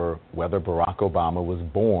over whether Barack Obama was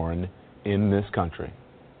born in this country.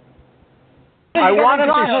 I want him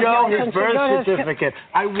to show his birth certificate.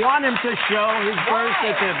 I want him to show his birth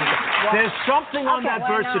certificate. There's something on that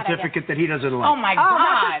birth certificate that he doesn't like. Oh, my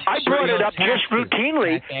God. I brought it up just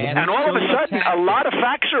routinely, and all of a sudden, a lot of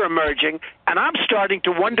facts are emerging, and I'm starting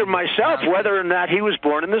to wonder myself whether or not he was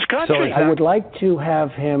born in this country. I would like to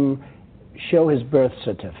have him show his birth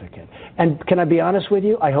certificate. And can I be honest with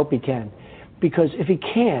you? I hope he can. Because if he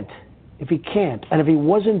can't, and if he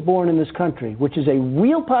wasn't born in this country, which is a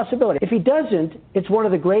real possibility, if he doesn't, it's one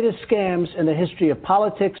of the greatest scams in the history of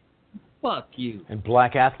politics. Fuck you. And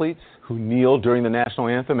black athletes who kneel during the national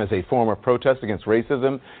anthem as a form of protest against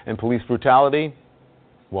racism and police brutality,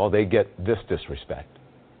 well, they get this disrespect.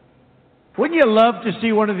 Wouldn't you love to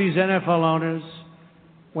see one of these NFL owners,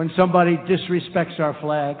 when somebody disrespects our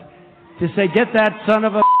flag, to say, get that son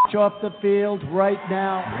of a off the field right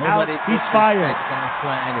now. Out. He's fired.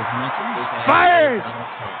 Fired!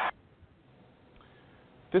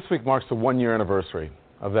 This week marks the one-year anniversary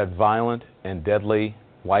of that violent and deadly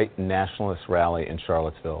white nationalist rally in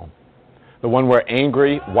Charlottesville. The one where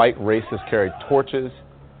angry white racists carried torches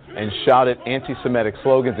and shouted anti-Semitic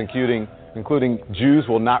slogans, including Jews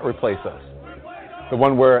will not replace us. The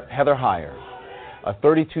one where Heather Heyer, a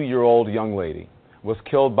 32-year-old young lady, was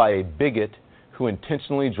killed by a bigot who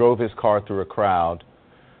intentionally drove his car through a crowd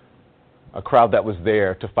that was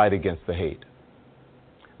there to fight against the hate.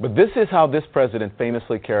 But this is how this president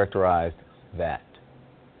famously characterized that.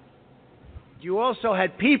 You also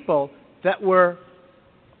had people that were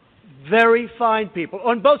very fine people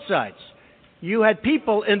on both sides. You had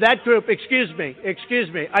people in that group, excuse me,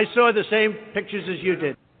 I saw the same pictures as you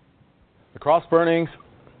did. The cross burnings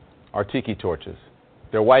are tiki torches.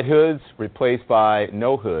 Their white hoods replaced by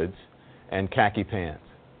no hoods and khaki pants.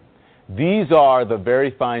 These are the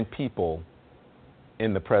very fine people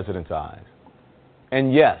in the president's eyes.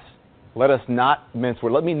 And yes, let me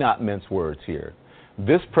not mince words here.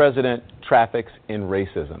 This president traffics in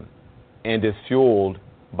racism and is fueled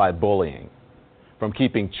by bullying, from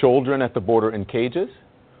keeping children at the border in cages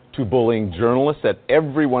to bullying journalists at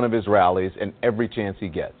every one of his rallies and every chance he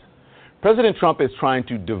gets. President Trump is trying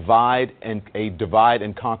to divide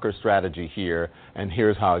and conquer strategy here, and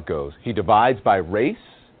here's how it goes. He divides by race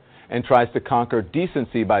and tries to conquer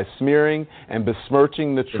decency by smearing and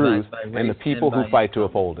besmirching the truth and the people who fight to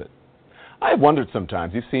uphold it. I have wondered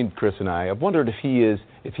sometimes, you've seen Chris and I, I've wondered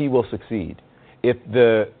if he will succeed.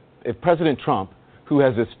 If President Trump, who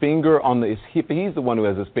has his finger on he's the one who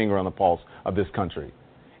has his finger on the pulse of this country,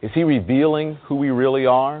 is he revealing who we really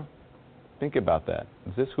are? Think about that.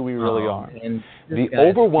 Is this who we really are? The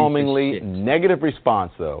overwhelmingly negative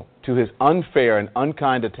response, though, to his unfair and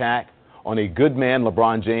unkind attack on a good man,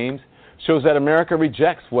 LeBron James, shows that America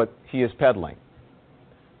rejects what he is peddling.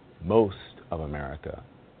 Most of America,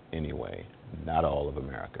 anyway, not all of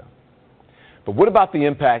America. But what about the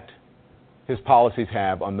impact his policies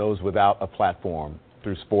have on those without a platform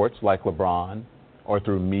through sports like LeBron or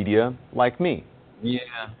through media like me? Yeah.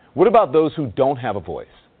 What about those who don't have a voice?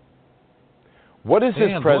 What is his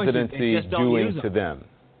presidency doing to them?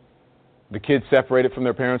 The kids separated from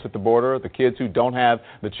their parents at the border, the kids who don't have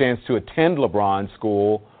the chance to attend LeBron's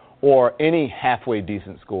school or any halfway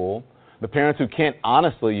decent school, the parents who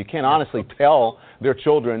you can't honestly tell their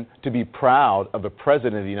children to be proud of the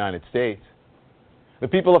President of the United States, the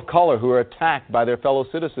people of color who are attacked by their fellow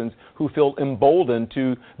citizens who feel emboldened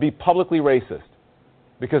to be publicly racist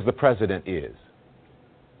because the President is.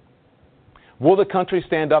 Will the country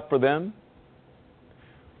stand up for them?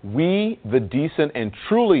 We, the decent and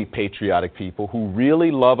truly patriotic people who really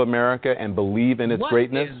love America and believe in its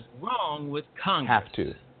greatness, what is wrong with Congress? Have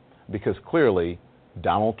to, because clearly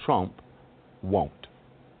Donald Trump won't.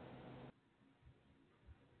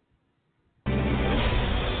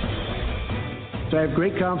 So I have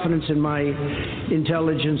great confidence in my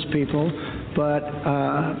intelligence people, but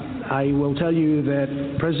I will tell you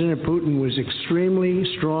that President Putin was extremely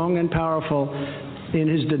strong and powerful in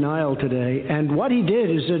his denial today. And what he did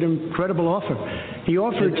is an incredible offer. He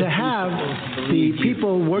offered to have the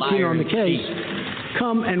people working on the case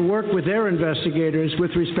come and work with their investigators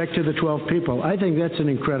with respect to the 12 people. I think that's an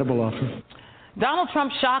incredible offer. Donald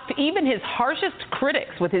Trump shocked even his harshest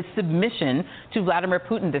critics with his submission to Vladimir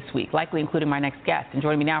Putin this week, likely including my next guest. And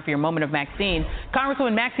joining me now for your moment of Maxine,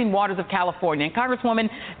 Congresswoman Maxine Waters of California. And Congresswoman,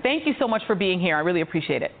 thank you so much for being here. I really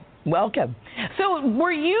appreciate it. Welcome. So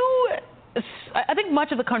were you, I think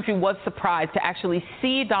much of the country was surprised to actually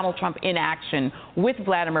see Donald Trump in action with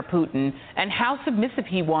Vladimir Putin and how submissive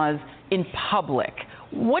he was in public.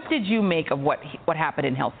 What did you make of what happened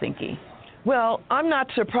in Helsinki? Well, I'm not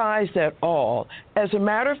surprised at all. As a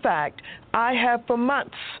matter of fact, I have for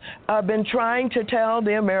months been trying to tell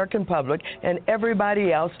the American public and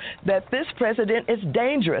everybody else that this president is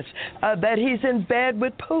dangerous, that he's in bed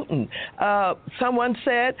with Putin. Someone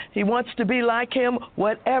said he wants to be like him,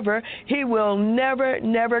 whatever. He will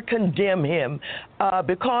never condemn him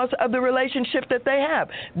because of the relationship that they have.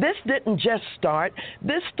 This didn't just start.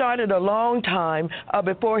 This started a long time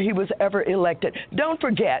before he was ever elected. Don't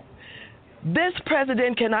forget, this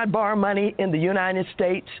president cannot borrow money in the United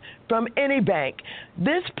States from any bank.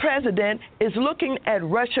 This president is looking at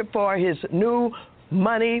Russia for his new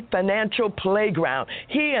money financial playground.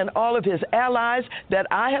 He and all of his allies that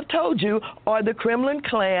I have told you are the Kremlin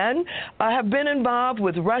clan have been involved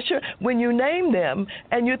with Russia. When you name them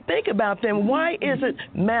and you think about them, why is it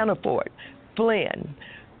Manafort, Flynn,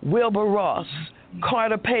 Wilbur Ross,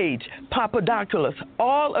 Carter Page, Papadopoulos,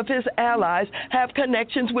 all of his allies have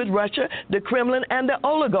connections with Russia, the Kremlin, and the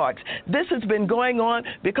oligarchs. This has been going on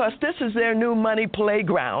because this is their new money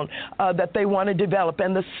playground that they want to develop.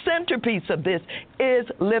 And the centerpiece of this is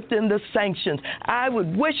lifting the sanctions. I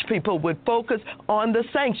would wish people would focus on the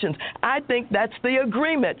sanctions. I think that's the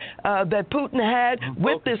agreement that Putin had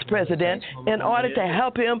with this president in order to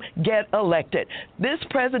help him get elected. This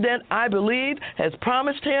president, I believe, has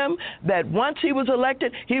promised him that once he was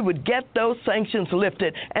elected, he would get those sanctions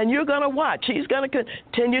lifted. And you're going to watch. He's going to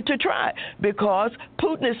continue to try because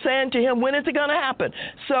Putin is saying to him, when is it going to happen?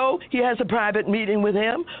 So he has a private meeting with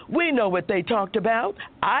him. We know what they talked about.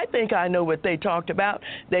 I think I know what they talked about.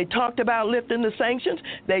 They talked about lifting the sanctions.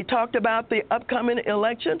 They talked about the upcoming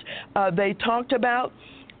elections. They talked about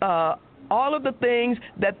all of the things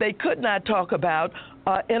that they could not talk about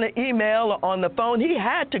in an email or on the phone. He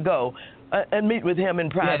had to go and meet with him in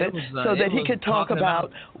private so that he could talk about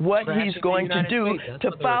what he's going to do to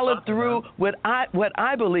follow through what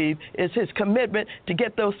I believe is his commitment to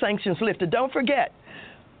get those sanctions lifted. Don't forget,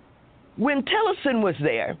 when Tillerson was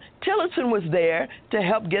there to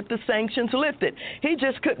help get the sanctions lifted. He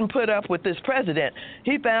just couldn't put up with this president.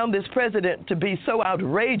 He found this president to be so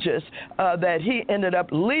outrageous that he ended up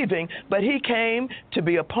leaving, but he came to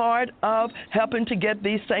be a part of helping to get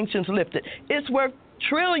these sanctions lifted. It's worth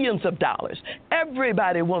trillions of dollars.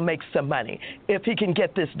 Everybody will make some money if he can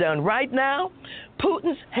get this done. Right now,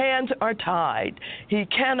 Putin's hands are tied. He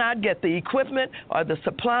cannot get the equipment or the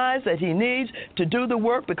supplies that he needs to do the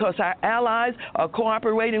work because our allies are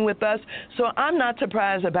cooperating with us. So I'm not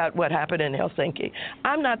surprised about what happened in Helsinki.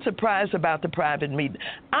 I'm not surprised about the private meeting.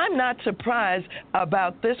 I'm not surprised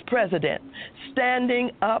about this president standing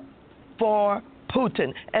up for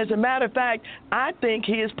Putin. As a matter of fact, I think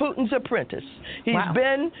he is Putin's apprentice. He's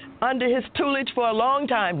been under his tutelage for a long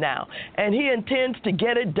time now, and he intends to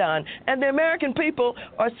get it done. And the American people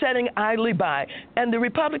are sitting idly by. And the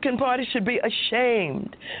Republican Party should be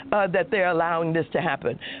ashamed that they're allowing this to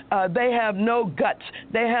happen. They have no guts.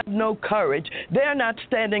 They have no courage. They're not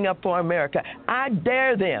standing up for America. I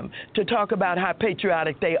dare them to talk about how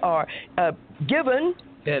patriotic they are, given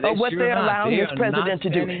what they're allowing this president to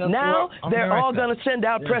do. Now they're all going to send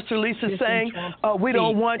out press releases saying, we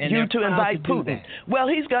don't want you to invite Putin. Well,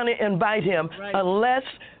 he's going to invite him unless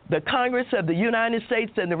the Congress of the United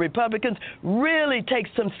States and the Republicans really take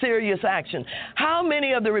some serious action. How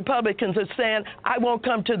many of the Republicans are saying, I won't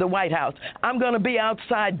come to the White House. I'm going to be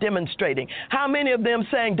outside demonstrating? How many of them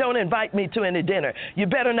saying, don't invite me to any dinner? You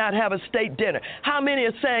better not have a state dinner. How many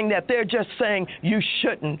are saying that they're just saying you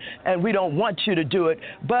shouldn't and we don't want you to do it?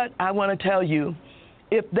 But I want to tell you,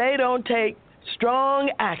 if they don't take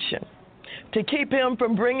strong action to keep him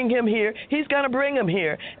from bringing him here, he's going to bring him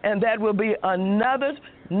here. And that will be another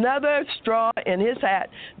straw in his hat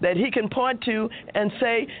that he can point to and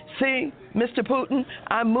say, see, Mr. Putin,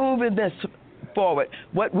 I'm moving this forward,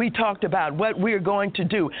 what we talked about, what we're going to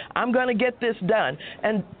do. I'm going to get this done.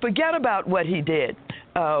 And forget about what he did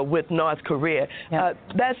with North Korea.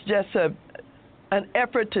 That's just an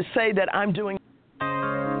effort to say that I'm doing.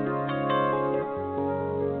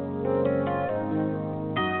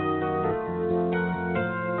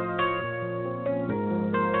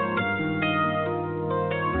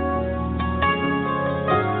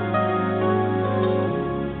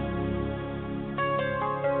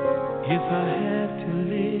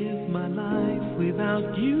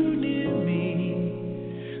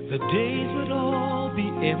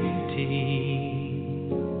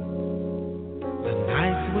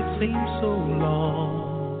 So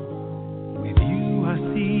long with you, I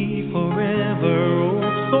see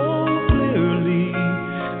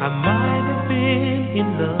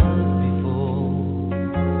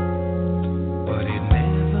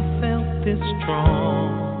this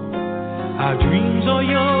strong. Our dreams are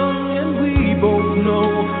young and we both know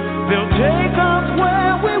they'll take us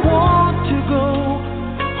where we want to go.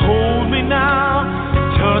 Hold me now,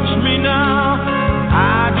 touch me now,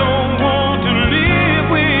 I don't want to live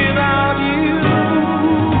without you.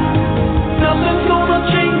 Nothing's gonna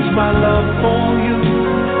change my love for you.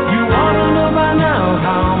 You ought to know by now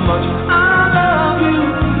how much I love you.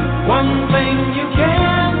 One thing you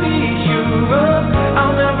can be sure of,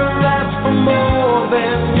 I'll never ask for more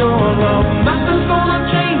than your love. Nothing's gonna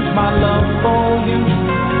change my love for you.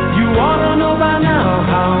 You ought to know by now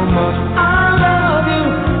how much I love you.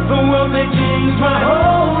 The world may change my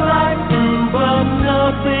whole life through, but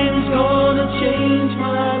nothing's gonna change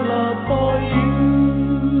my love for you.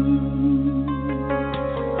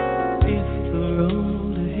 If the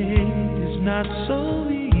road ahead is not so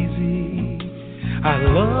easy, our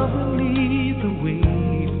love will lead the way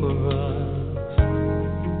for us.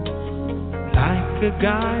 Like a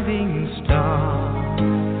guiding star,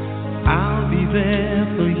 I'll be there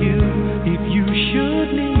for you if you should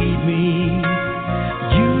need me.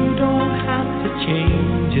 You don't have to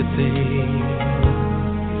change a thing.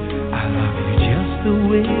 I love you just the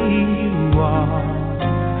way you are.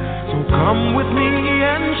 So come with me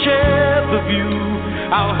and share the view.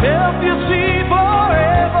 I'll help you see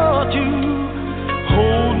forever too.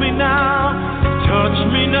 Hold me now, touch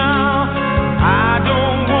me now, I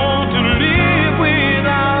don't want to live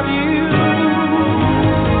without you.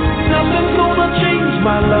 Nothing's gonna change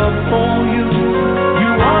my love for you. You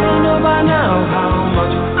ought to know by now how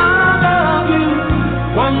much I love you.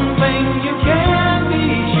 One thing you can be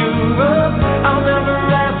sure of, I'll never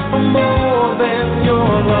ask for more than your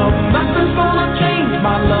love. Nothing's gonna change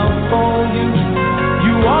my love for you.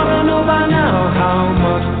 You ought to know by now how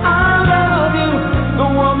much I love you. The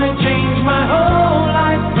world may change my whole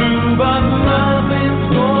life through, but nothing's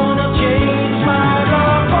gonna change my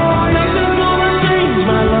love for you. Nothing's gonna change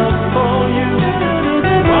my love for you.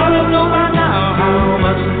 You ought to know by now how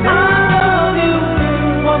much I love you.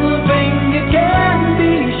 One thing you can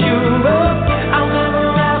be sure of, I'll never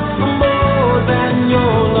ask for more than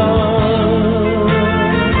your love.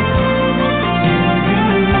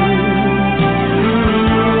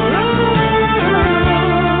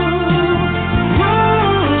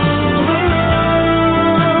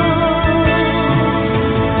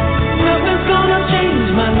 Nothing's gonna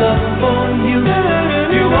change my love for you.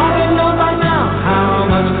 You ought to know by now how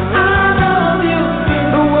much I love you.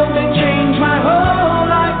 The world may change my whole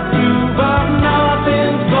life through, but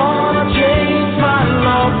nothing's gonna change my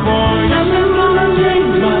love for you. Nothing's gonna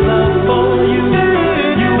change my love for you.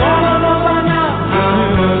 You ought to know by now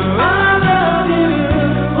how much I love you.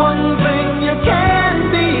 One thing you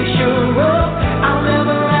can be sure of, I'll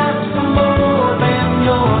never ask for more than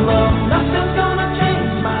your love. Nothing's gonna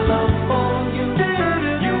change my love for you.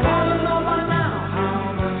 You ought to know by now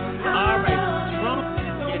how much All right, Trump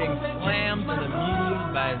is getting slammed and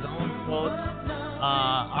amused by his own folks.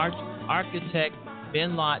 Architect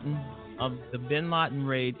Bin Laden of the Bin Laden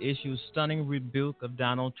raid issues stunning rebuke of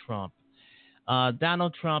Donald Trump.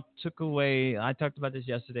 Donald Trump took away, I talked about this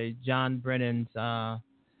yesterday, John Brennan's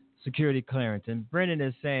security clearance. And Brennan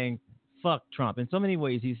is saying, fuck Trump. In so many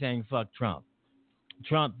ways, he's saying, fuck Trump.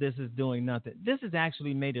 Trump, this is doing nothing. This has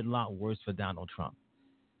actually made it a lot worse for Donald Trump.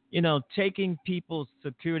 You know, taking people's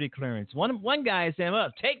security clearance. One guy is saying,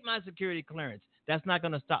 well, take my security clearance. That's not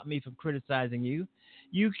going to stop me from criticizing you.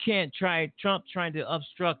 You can't Trump trying to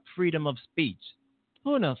obstruct freedom of speech.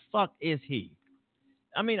 Who in the fuck is he?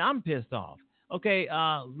 I mean, I'm pissed off. Okay,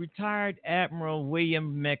 retired Admiral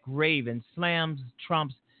William McRaven slams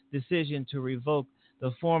Trump's decision to revoke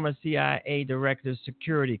the former CIA director's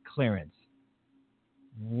security clearance.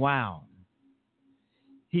 Wow.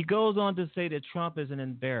 He goes on to say that Trump is an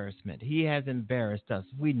embarrassment. He has embarrassed us.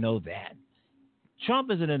 We know that.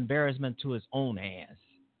 Trump is an embarrassment to his own ass.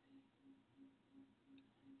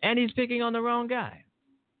 And he's picking on the wrong guy.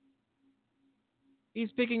 He's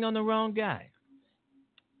picking on the wrong guy.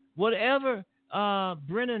 Whatever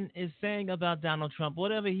Brennan is saying about Donald Trump,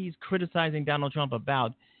 whatever he's criticizing Donald Trump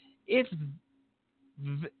about, it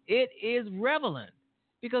is relevant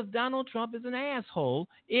because Donald Trump is an asshole.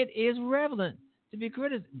 It is relevant to be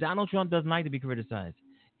criticized. Donald Trump doesn't like to be criticized,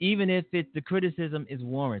 even if the criticism is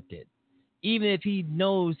warranted, even if he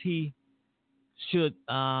knows he should.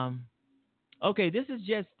 Okay, this is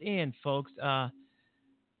just in, folks.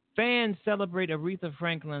 Fans celebrate Aretha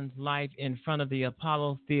Franklin's life in front of the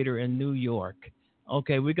Apollo Theater in New York.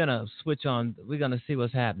 Okay, we're going to switch on. We're going to see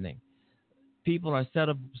what's happening. People are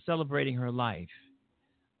celebrating her life.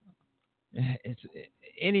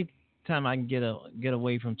 Any time I can get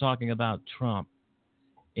away from talking about Trump,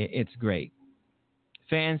 It's great.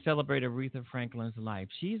 Fans celebrate Aretha Franklin's life.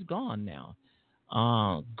 She's gone now.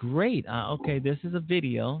 Great. Okay, this is a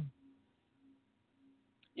video.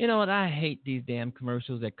 You know what? I hate these damn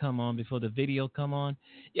commercials that come on before the video come on.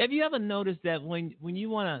 Have you ever noticed that when you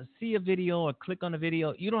want to see a video or click on a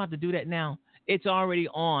video, you don't have to do that now? It's already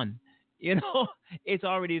on. You know, it's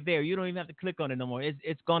already there. You don't even have to click on it no more.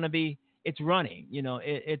 It's going to be, it's running. You know,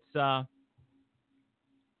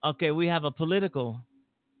 okay, we have a political.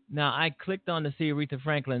 Now, I clicked on to see Aretha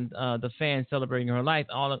Franklin, the fans celebrating her life.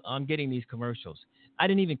 I'm getting these commercials. I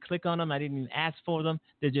didn't even click on them. I didn't even ask for them.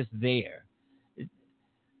 They're just there.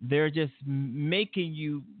 They're just making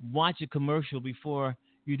you watch a commercial before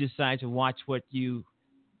you decide to watch what you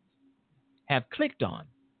have clicked on.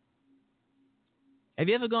 Have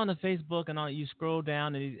you ever gone to Facebook and you scroll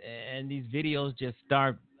down and these videos just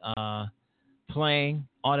start playing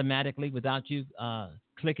automatically without you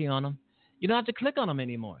clicking on them? You don't have to click on them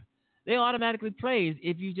anymore. They automatically play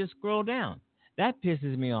if you just scroll down. That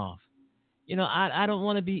pisses me off. You know, I don't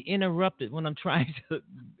want to be interrupted when I'm trying to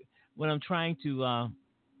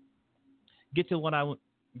get to what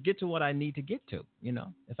I need to get to, you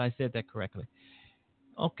know, if I said that correctly.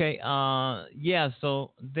 Okay, yeah,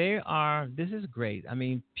 so this is great. I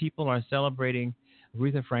mean, people are celebrating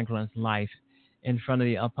Aretha Franklin's life in front of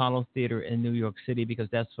the Apollo Theater in New York City because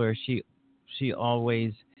that's where she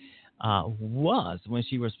always was when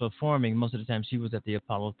she was performing. Most of the time she was at the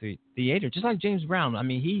Apollo Theater, just like James Brown. I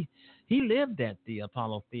mean, he lived at the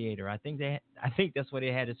Apollo Theater. I think that's where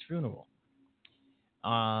they had his funeral.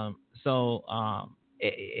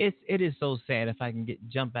 It is so sad. If I can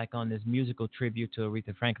jump back on this musical tribute to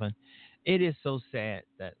Aretha Franklin, it is so sad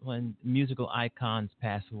that when musical icons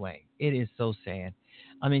pass away, it is so sad.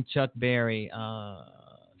 I mean, Chuck Berry,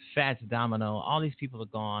 Fats Domino, all these people are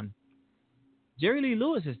gone. Jerry Lee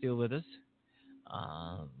Lewis is still with us.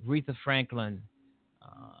 Aretha Franklin,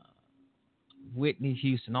 Whitney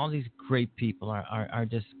Houston, all these great people are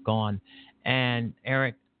just gone. And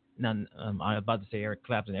I'm about to say Eric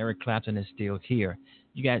Clapton. Eric Clapton is still here.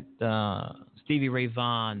 You got Stevie Ray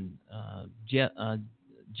Vaughan,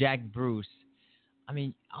 Jack Bruce. I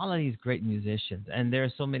mean, all of these great musicians. And there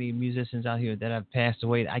are so many musicians out here that have passed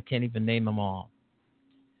away. I can't even name them all.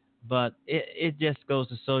 But it just goes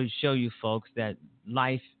to show you folks that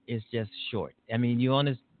life is just short. I mean, you're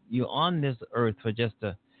on this earth for just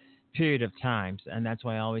a period of time. And that's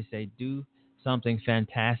why I always say do something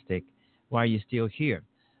fantastic while you're still here.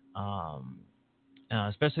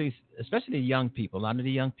 Especially the young people. A lot of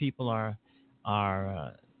the young people are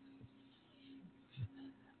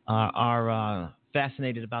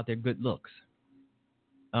fascinated about their good looks.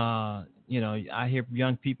 You know, I hear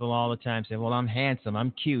young people all the time say, "Well, I'm handsome,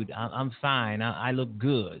 I'm cute, I'm fine, I look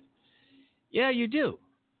good." Yeah, you do.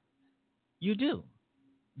 You do.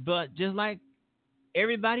 But just like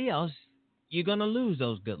everybody else, you're gonna lose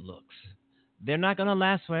those good looks. They're not gonna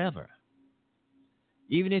last forever.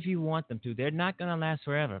 Even if you want them to, they're not going to last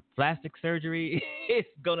forever. Plastic surgery is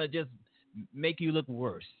going to just make you look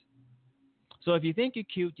worse. So if you think you're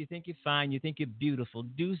cute, you think you're fine, you think you're beautiful,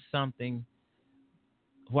 do something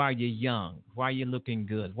while you're young, while you're looking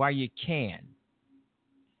good, while you can.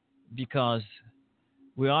 Because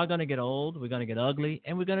we're all going to get old, we're going to get ugly,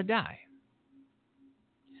 and we're going to die.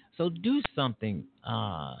 So do something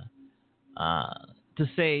to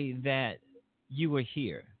say that you were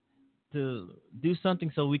here. To do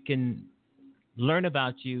something so we can learn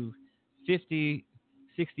about you 50,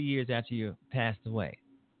 60 years after you passed away.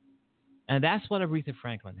 And that's what Aretha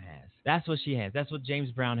Franklin has. That's what she has. That's what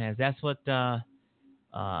James Brown has. That's what, I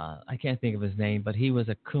can't think of his name, but he was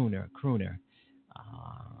a crooner.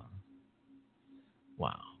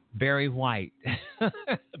 Wow. Barry White.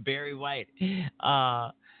 Barry White.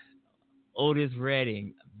 Otis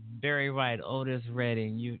Redding. Barry White, Otis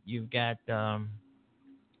Redding. You've got...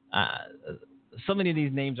 so many of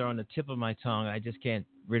these names are on the tip of my tongue. I just can't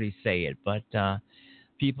really say it. But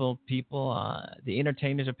people, the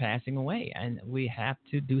entertainers are passing away, and we have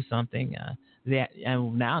to do something.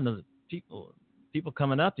 And now the people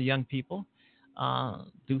coming up, the young people,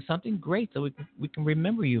 do something great so we can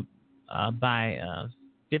remember you by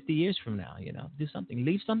 50 years from now. You know, do something,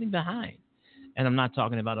 leave something behind. And I'm not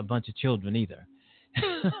talking about a bunch of children either.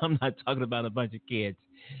 I'm not talking about a bunch of kids.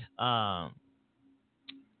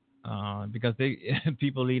 Because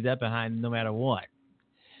people leave that behind no matter what.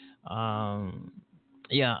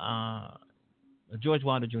 George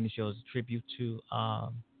Wilder Jr. shows a tribute to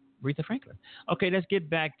Aretha Franklin. Okay, let's get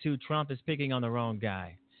back to Trump is picking on the wrong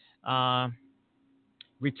guy.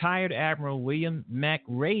 Retired Admiral William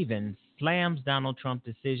McRaven slams Donald Trump's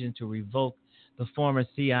decision to revoke the former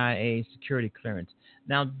CIA security clearance.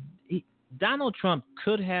 Now, Donald Trump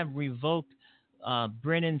could have revoked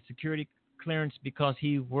Brennan's security clearance because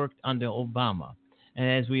he worked under Obama. And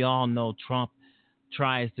as we all know, Trump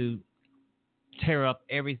tries to tear up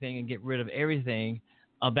everything and get rid of everything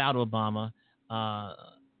about Obama,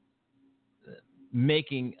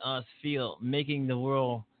 making the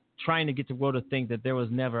world, trying to get the world to think that there was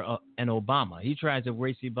never an Obama. He tries to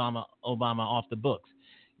erase Obama off the books.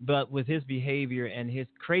 But with his behavior and his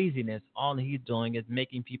craziness, all he's doing is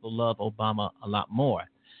making people love Obama a lot more.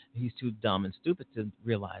 He's too dumb and stupid to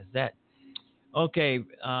realize that. Okay,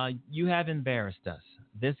 you have embarrassed us.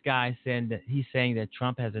 This guy saying that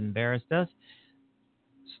Trump has embarrassed us.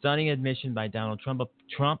 Stunning admission by Donald Trump.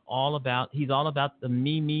 He's all about the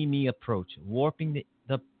me approach, warping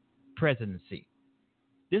the presidency.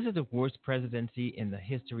 This is the worst presidency in the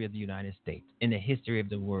history of the United States, in the history of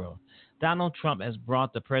the world. Donald Trump has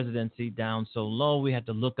brought the presidency down so low we have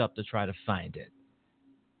to look up to try to find it.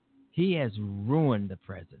 He has ruined the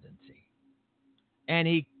presidency. And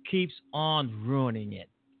he keeps on ruining it.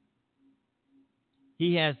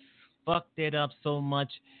 He has fucked it up so much,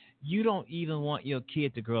 you don't even want your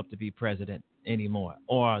kid to grow up to be president anymore,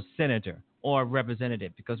 or a senator, or a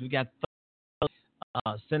representative, because we got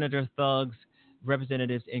senator thugs,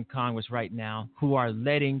 representatives in Congress right now who are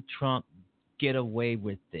letting Trump get away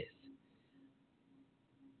with this.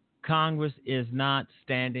 Congress is not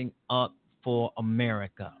standing up for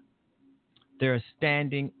America. They're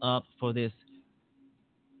standing up for this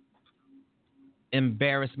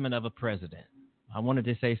embarrassment of a president. I wanted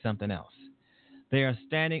to say something else. They are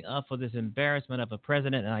standing up for this embarrassment of a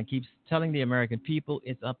president, and I keep telling the American people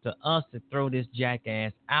it's up to us to throw this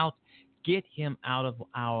jackass out, get him out of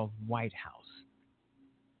our White House.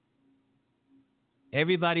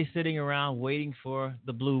 Everybody's sitting around waiting for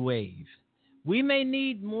the blue wave. We may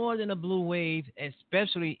need more than a blue wave,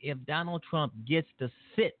 especially if Donald Trump gets to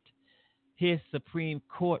sit his Supreme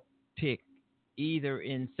Court pick either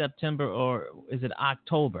in September or is it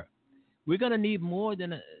October. We're going to need more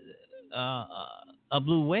than a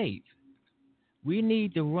blue wave. We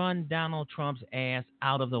need to run Donald Trump's ass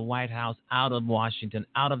out of the White House, out of Washington,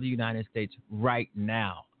 out of the United States right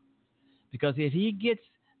now. Because if he gets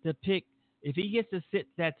to pick, if he gets to sit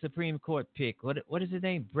that Supreme Court pick, what is his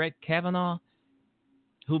name? Brett Kavanaugh,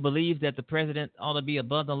 who believes that the president ought to be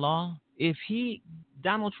above the law. If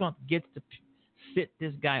Donald Trump gets to sit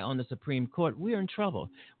this guy on the Supreme Court, we're in trouble.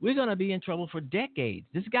 We're going to be in trouble for decades.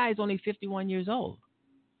 This guy is only 51 years old.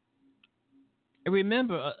 And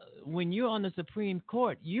remember, when you're on the Supreme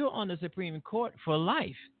Court, you're on the Supreme Court for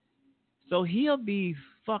life. So he'll be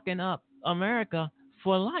fucking up America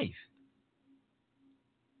for life.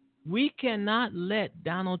 We cannot let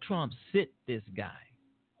Donald Trump sit this guy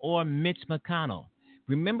or Mitch McConnell.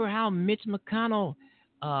 Remember how Mitch McConnell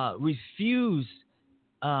refused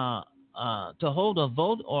to hold a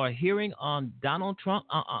vote or a hearing on Donald Trump,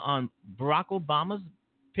 on Barack Obama's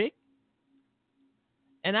pick?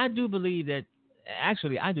 And I do believe that,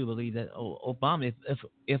 Obama,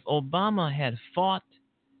 if Obama had fought,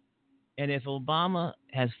 and if Obama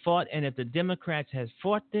has fought, and if the Democrats has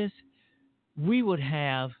fought this, we would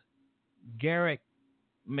have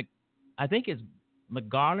I think it's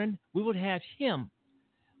McGarland. We would have him,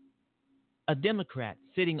 a Democrat,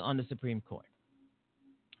 sitting on the Supreme Court.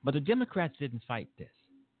 But the Democrats didn't fight this.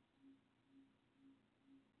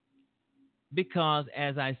 Because,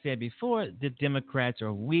 as I said before, the Democrats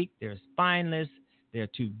are weak, they're spineless, they're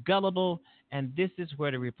too gullible, and this is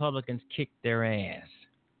where the Republicans kick their ass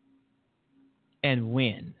and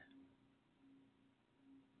win.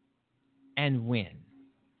 And win.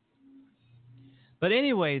 But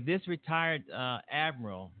anyway, this retired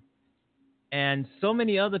admiral and so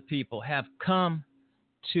many other people have come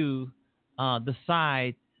to the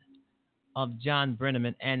side of John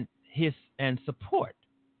Brennan and support.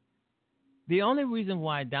 The only reason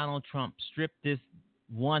why Donald Trump stripped this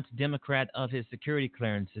once Democrat of his security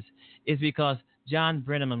clearances is because John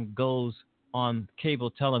Brennan goes on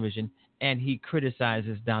cable television and he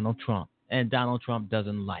criticizes Donald Trump, and Donald Trump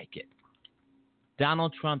doesn't like it.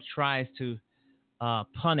 Donald Trump tries to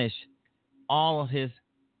punish all of his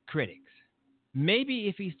critics. Maybe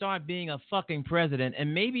if he starts being a fucking president,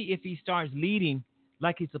 and maybe if he starts leading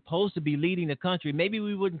like he's supposed to be leading the country, maybe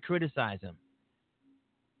we wouldn't criticize him.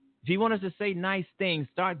 If he wanted to say nice things,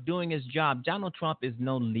 start doing his job. Donald Trump is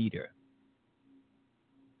no leader.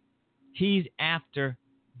 He's after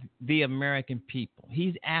the American people.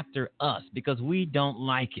 He's after us because we don't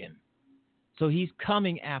like him. So he's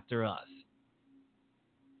coming after us.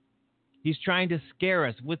 He's trying to scare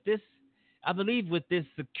us with this. I believe with this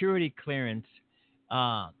security clearance,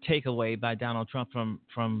 takeaway by Donald Trump from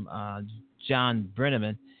John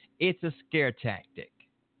Brenneman. It's a scare tactic.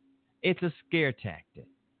 It's a scare tactic.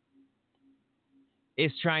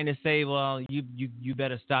 It's trying to say, well, you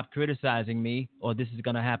better stop criticizing me, or this is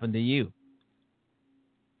going to happen to you.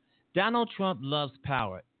 Donald Trump loves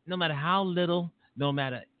power, no matter how little, no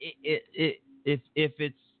matter if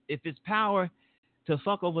it's power to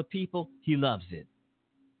fuck over people, he loves it.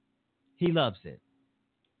 He loves it.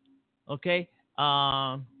 Okay,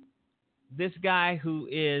 this guy who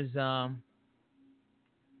is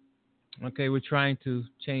okay. We're trying to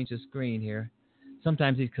change the screen here.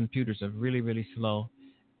 Sometimes these computers are really, really slow,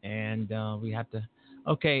 and we have to.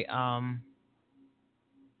 Okay.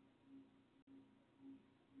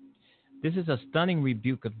 This is a stunning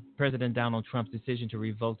rebuke of President Donald Trump's decision to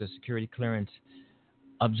revoke the security clearance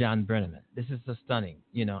of John Brenneman. This is a stunning,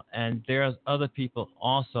 and there's other people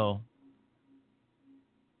also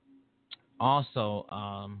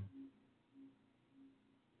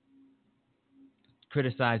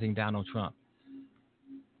criticizing Donald Trump.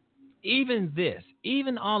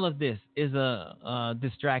 Even all of this is a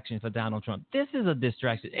distraction for Donald Trump. This is a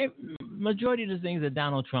distraction. Majority of the things that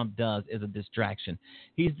Donald Trump does is a distraction.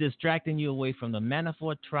 He's distracting you away from the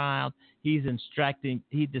Manafort trial. He's distracting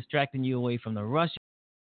you away from the Russia.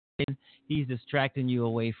 He's distracting you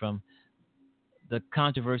away from the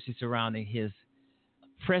controversy surrounding his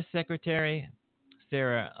press secretary,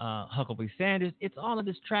 Sarah Huckabee Sanders. It's all a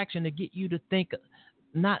distraction to get you to think,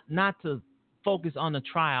 not to focus on the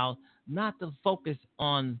trial, not to focus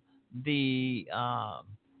on the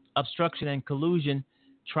obstruction and collusion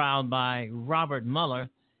trial by Robert Mueller.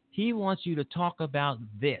 He wants you to talk about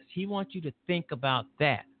this. He wants you to think about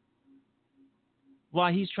that.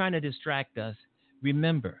 While he's trying to distract us,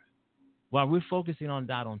 remember, while we're focusing on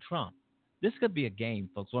Donald Trump, this could be a game,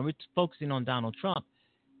 folks. While we're focusing on Donald Trump,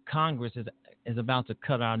 Congress is about to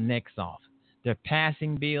cut our necks off. They're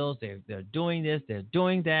passing bills. They're doing this. They're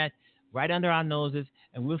doing that right under our noses,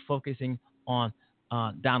 and we're focusing on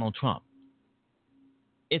Donald Trump.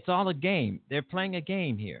 It's all a game. They're playing a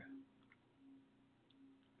game here.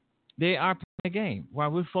 They are playing a game.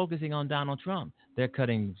 While we're focusing on Donald Trump, they're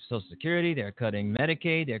cutting Social Security, they're cutting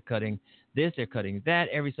Medicaid, they're cutting this, they're cutting that,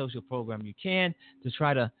 every social program you can to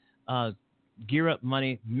try to gear up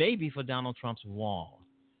money maybe for Donald Trump's wall.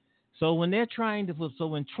 So when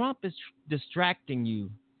when Trump is distracting you,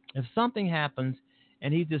 if something happens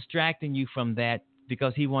and he's distracting you from that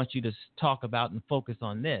because he wants you to talk about and focus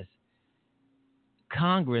on this,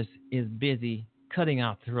 Congress is busy cutting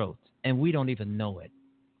our throats, and we don't even know it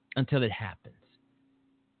until it happens.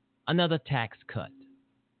 Another tax cut,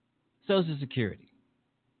 Social Security,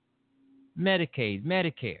 Medicaid,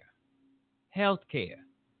 Medicare, health care,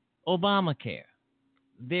 Obamacare.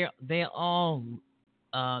 They're all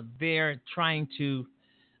they're trying to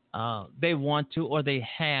they want to or they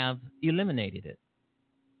have eliminated it.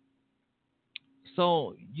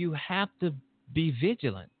 So you have to be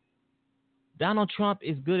vigilant. Donald Trump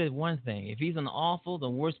is good at one thing. If he's the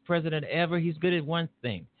worst president ever, he's good at one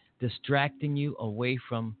thing, distracting you away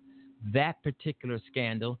from that particular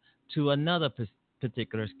scandal to another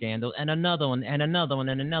particular scandal and another one and another one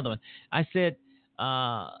and another one. I said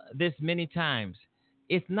this many times.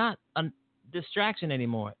 It's not a distraction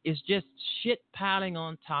anymore. It's just shit piling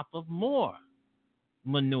on top of more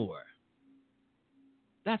manure.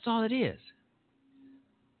 That's all it is.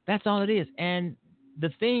 That's all it is. And the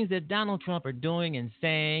things that Donald Trump are doing and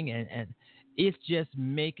saying, and it's just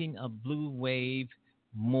making a blue wave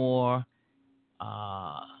more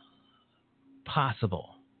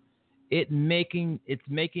possible. It's making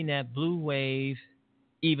that blue wave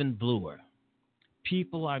even bluer.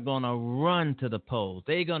 People are going to run to the polls.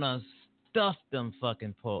 They're going to stuff them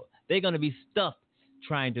fucking polls. They're going to be stuffed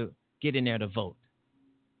trying to get in there to vote.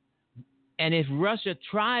 And if Russia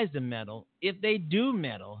tries to meddle, if they do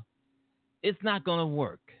meddle, it's not going to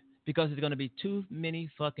work because there's going to be too many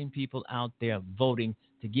fucking people out there voting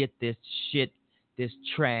to get this shit, this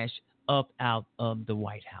trash up out of the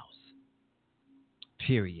White House.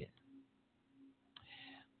 Period.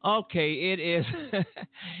 Okay,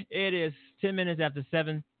 it is 10 minutes after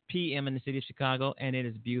 7 p.m. in the city of Chicago, and it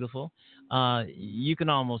is beautiful. You can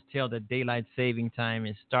almost tell that daylight saving time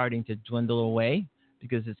is starting to dwindle away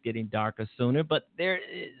because it's getting darker sooner, but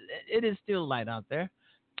it is still light out there.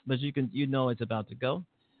 But you know it's about to go.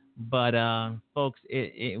 But folks,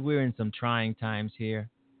 we're in some trying times here,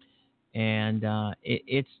 and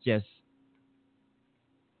this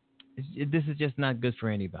is just not good for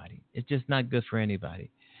anybody. It's just not good for anybody.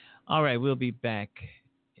 All right, we'll be back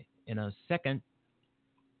in a second.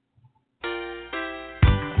 A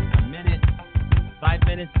minute, 5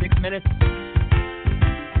 minutes, 6 minutes.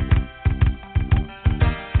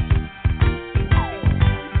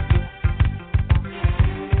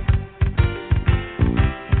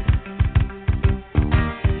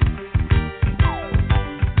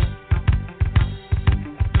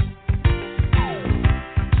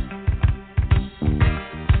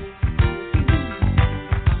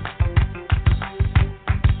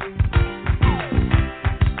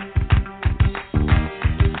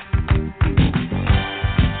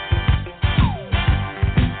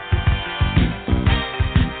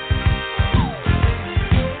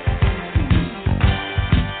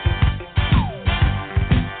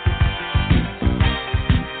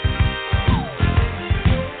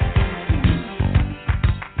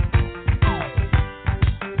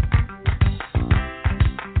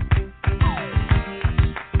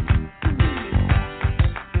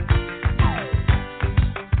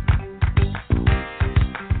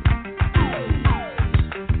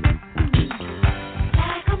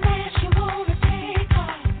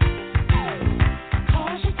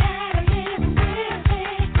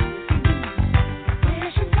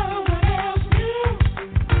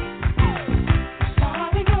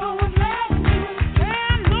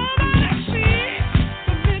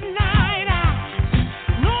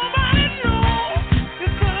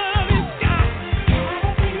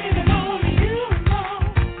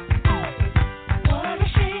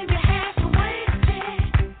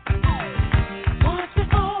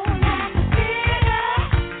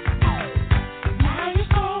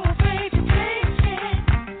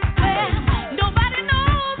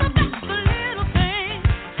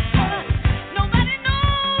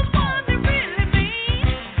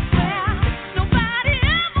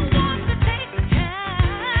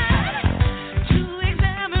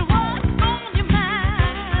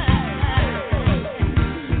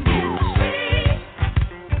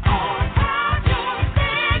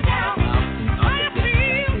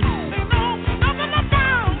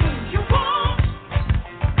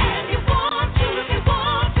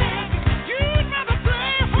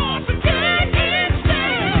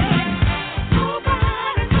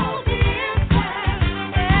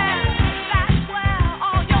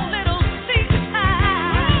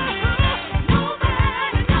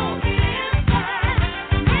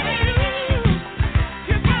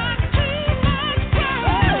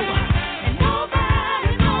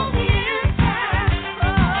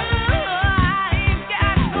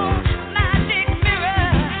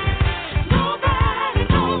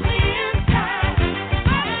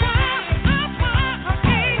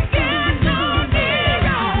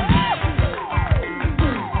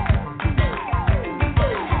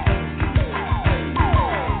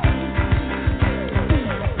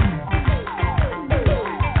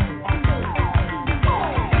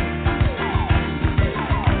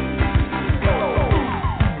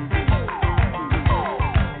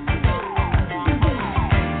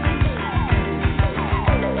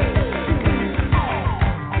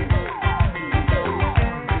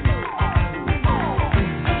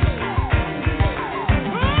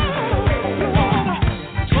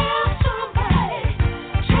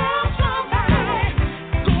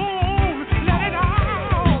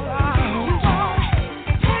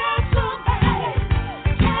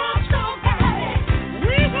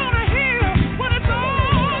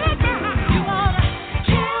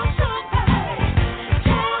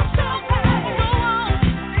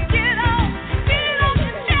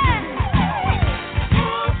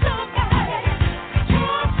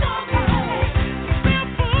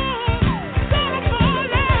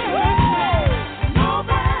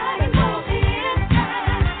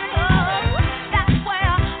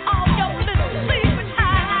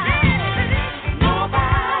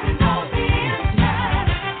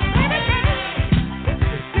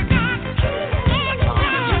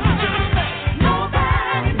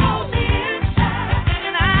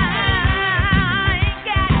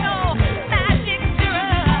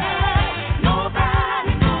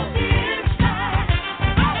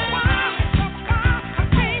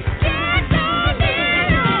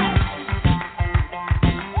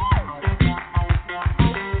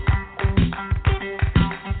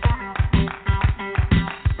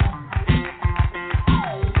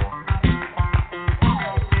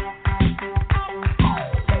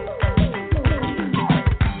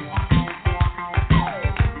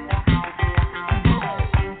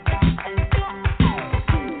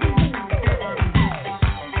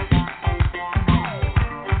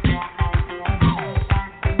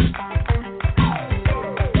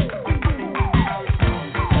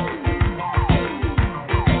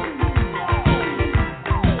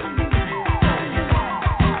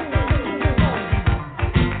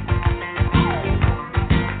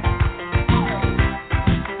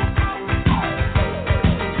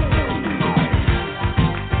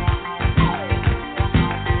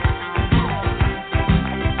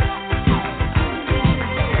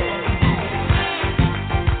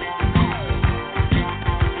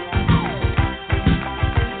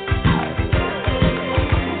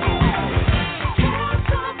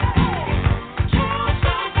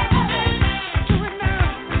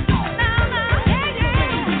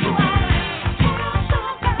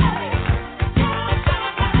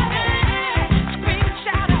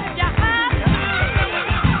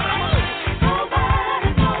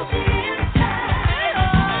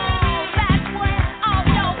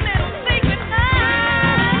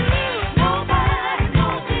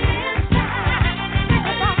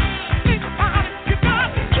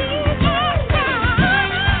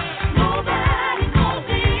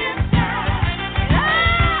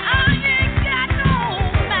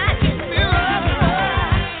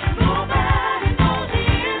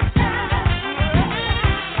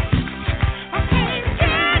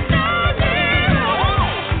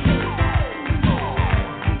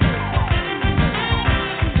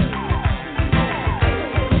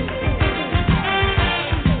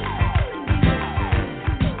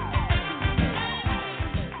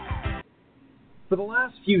 For the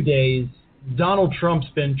last few days, Donald Trump's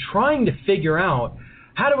been trying to figure out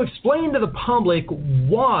how to explain to the public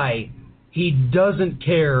why he doesn't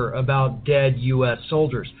care about dead U.S.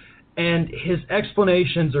 soldiers. And his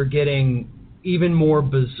explanations are getting even more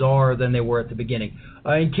bizarre than they were at the beginning.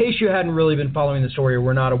 In case you hadn't really been following the story or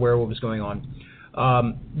were not aware of what was going on,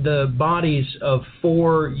 the bodies of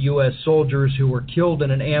 4 U.S. soldiers who were killed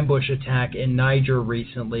in an ambush attack in Niger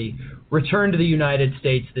recently returned to the United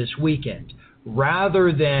States this weekend.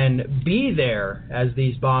 Rather than be there as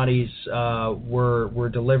these bodies were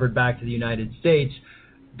delivered back to the United States,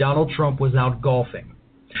 Donald Trump was out golfing.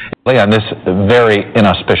 On this very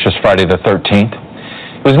inauspicious Friday the 13th,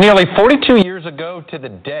 it was nearly 42 years ago to the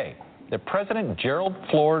day that President Gerald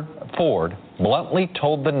Ford bluntly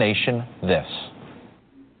told the nation this.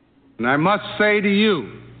 And I must say to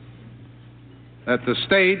you that the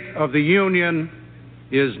state of the union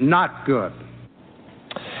is not good.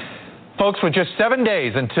 Folks, with just 7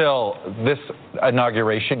 days until this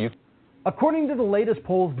inauguration, according to the latest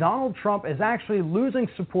polls, Donald Trump is actually losing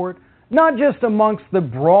support not just amongst the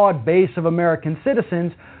broad base of American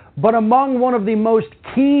citizens, but among one of the most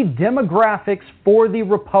key demographics for the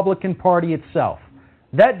Republican Party itself.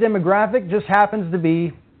 That demographic just happens to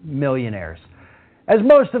be millionaires. As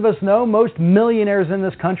most of us know, most millionaires in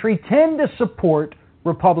this country tend to support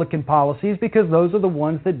Republican policies because those are the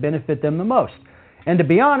ones that benefit them the most. And to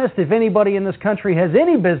be honest, if anybody in this country has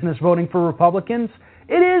any business voting for Republicans,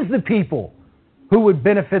 it is the people who would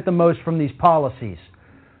benefit the most from these policies.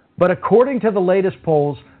 But according to the latest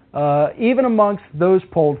polls, even amongst those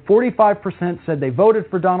polled, 45% said they voted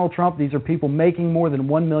for Donald Trump. These are people making more than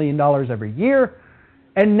 $1 million every year.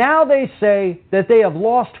 And now they say that they have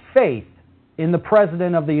lost faith in the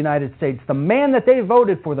President of the United States, the man that they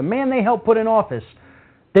voted for, the man they helped put in office.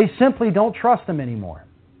 They simply don't trust him anymore.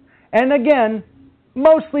 And again,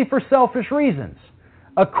 mostly for selfish reasons.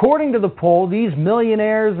 According to the poll, these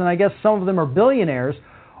millionaires, and I guess some of them are billionaires,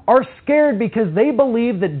 are scared because they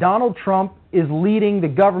believe that Donald Trump is leading the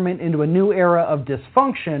government into a new era of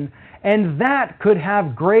dysfunction, and that could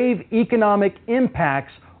have grave economic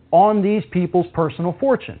impacts on these people's personal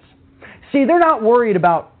fortunes. See, they're not worried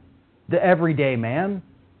about the everyday man.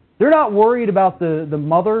 They're not worried about the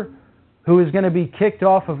mother who is going to be kicked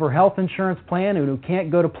off of her health insurance plan and who can't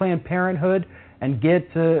go to Planned Parenthood and get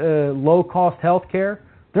low-cost health care.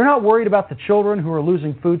 They're not worried about the children who are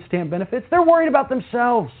losing food stamp benefits. They're worried about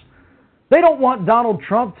themselves. They don't want Donald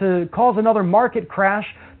Trump to cause another market crash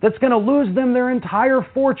that's going to lose them their entire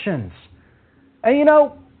fortunes. And you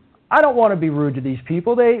know, I don't want to be rude to these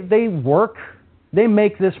people. They work. They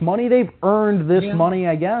make this money. They've earned this money,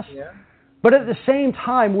 I guess. Yeah. But at the same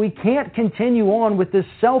time, we can't continue on with this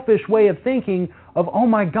selfish way of thinking of, oh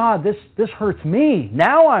my God, this hurts me.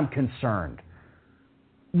 Now I'm concerned.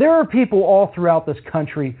 There are people all throughout this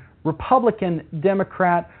country, Republican,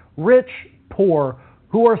 Democrat, rich, poor,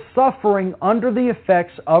 who are suffering under the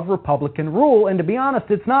effects of Republican rule. And to be honest,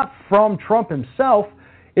 it's not from Trump himself.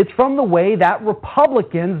 It's from the way that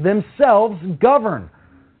Republicans themselves govern.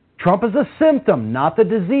 Trump is a symptom, not the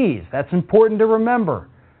disease. That's important to remember.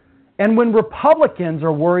 And when Republicans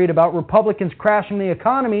are worried about Republicans crashing the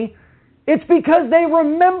economy, it's because they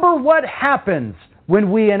remember what happens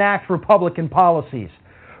when we enact Republican policies.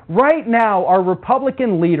 Right now, our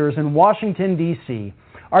Republican leaders in Washington, D.C.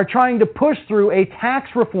 are trying to push through a tax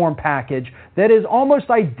reform package that is almost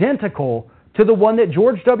identical to the one that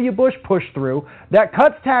George W. Bush pushed through that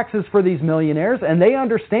cuts taxes for these millionaires, and they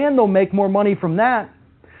understand they'll make more money from that.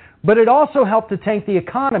 But it also helped to tank the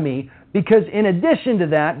economy because in addition to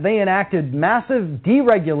that, they enacted massive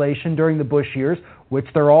deregulation during the Bush years, which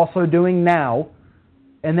they're also doing now,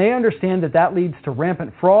 and they understand that that leads to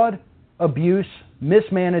rampant fraud, abuse,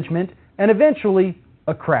 mismanagement, and eventually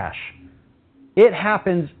a crash. It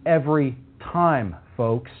happens every time,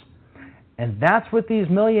 folks. And that's what these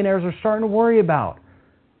millionaires are starting to worry about.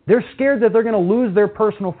 They're scared that they're going to lose their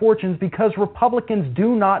personal fortunes because Republicans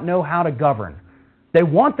do not know how to govern. They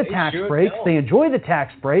want the tax breaks. They enjoy the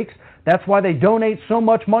tax breaks. That's why they donate so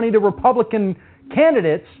much money to Republican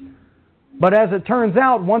candidates. But as it turns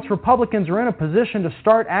out, once Republicans are in a position to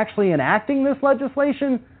start actually enacting this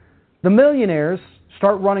legislation, the millionaires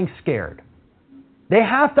start running scared. They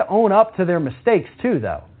have to own up to their mistakes too,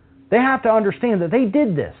 though. They have to understand that they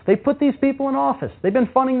did this. They put these people in office. They've been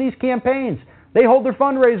funding these campaigns. They hold their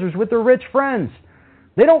fundraisers with their rich friends.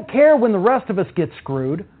 They don't care when the rest of us get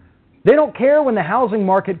screwed. They don't care when the housing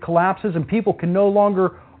market collapses and people can no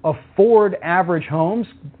longer afford average homes.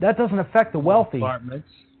 That doesn't affect the wealthy. Apartments.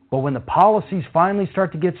 But when the policies finally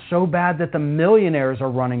start to get so bad that the millionaires are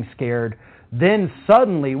running scared, then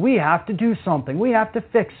suddenly we have to do something. We have to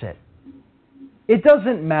fix it. It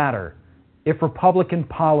doesn't matter if Republican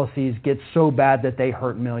policies get so bad that they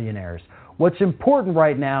hurt millionaires. What's important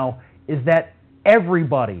right now is that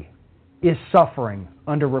everybody is suffering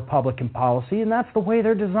under Republican policy, and that's the way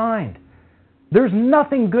they're designed. There's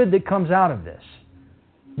nothing good that comes out of this.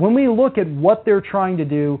 When we look at what they're trying to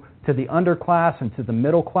do to the underclass and to the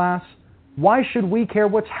middle class, why should we care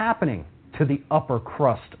what's happening to the upper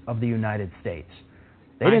crust of the United States?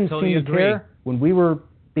 They didn't seem to care when we were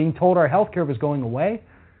being told our health care was going away,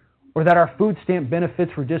 or that our food stamp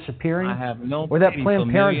benefits were disappearing, or that Planned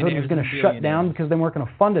Parenthood was going to shut down because they weren't going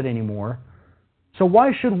to fund it anymore. So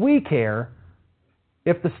why should we care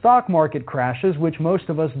if the stock market crashes, which most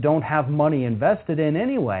of us don't have money invested in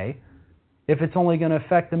anyway, if it's only going to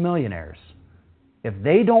affect the millionaires? If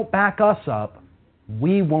they don't back us up,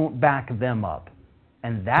 we won't back them up.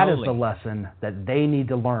 And that is the lesson that they need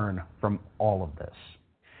to learn from all of this.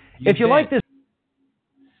 If you like this...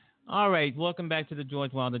 All right, welcome back to the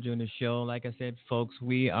George Wilder Jr. Show. Like I said, folks,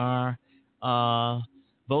 we are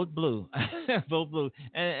vote blue. Vote blue.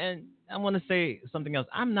 And I want to say something else.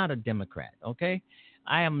 I'm not a Democrat, okay?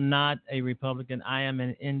 I am not a Republican. I am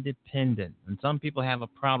an independent. And some people have a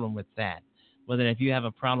problem with that. Whether if you have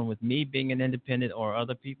a problem with me being an independent or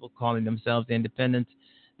other people calling themselves independents,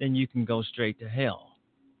 then you can go straight to hell.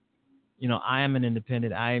 You know, I am an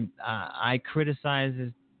independent. I criticize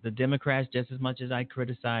the Democrats just as much as I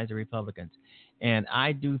criticize the Republicans. And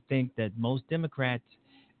I do think that most Democrats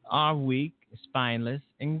are weak, spineless,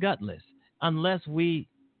 and gutless unless we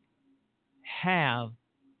have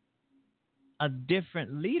a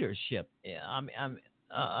different leadership.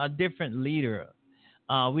 A different leader.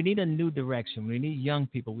 We need a new direction. We need young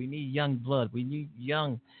people. We need young blood. We need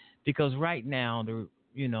young, because right now,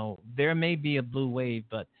 there may be a blue wave,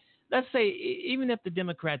 but let's say even if the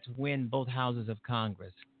Democrats win both houses of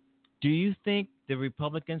Congress, do you think the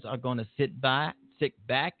Republicans are going to sit back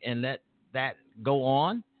and let that go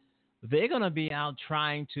on? They're going to be out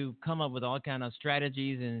trying to come up with all kind of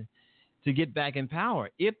strategies and to get back in power.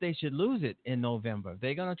 If they should lose it in November,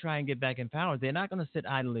 they're going to try and get back in power. They're not going to sit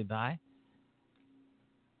idly by.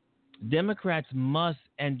 Democrats must,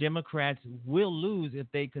 and Democrats will lose if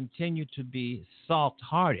they continue to be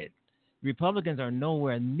soft-hearted. Republicans are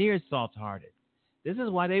nowhere near soft-hearted. This is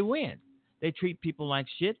why they win. They treat people like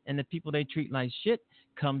shit, and the people they treat like shit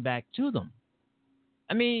come back to them.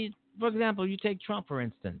 I mean, for example, you take Trump, for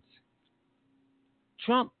instance.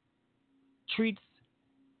 Trump treats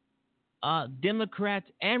Democrats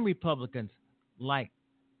and Republicans like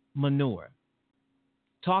manure.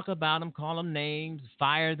 Talk about them, call them names,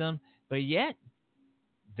 fire them, but yet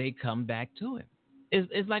they come back to him.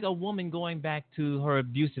 It's like a woman going back to her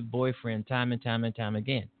abusive boyfriend time and time and time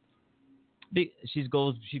again. She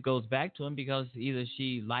goes back to him because either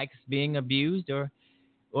she likes being abused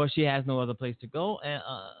or she has no other place to go,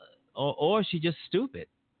 or she's just stupid.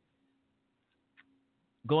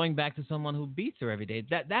 Going back to someone who beats her every day.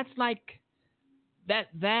 That's like that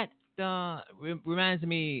reminds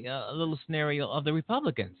me a little scenario of the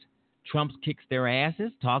Republicans. Trump kicks their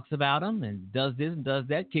asses, talks about them, and does this and does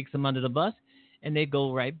that, kicks them under the bus, and they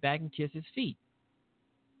go right back and kiss his feet.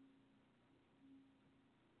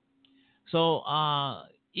 So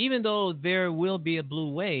even though there will be a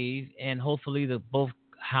blue wave, and hopefully both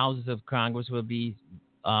houses of Congress will be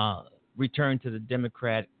returned to the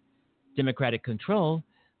Democratic control,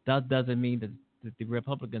 that doesn't mean that the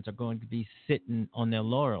Republicans are going to be sitting on their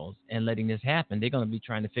laurels and letting this happen. They're going to be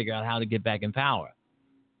trying to figure out how to get back in power.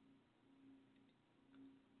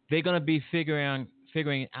 They're going to be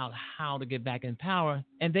figuring out how to get back in power,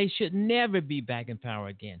 and they should never be back in power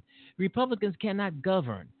again. Republicans cannot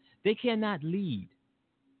govern. They cannot lead.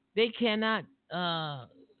 They cannot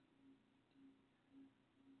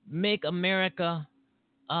make America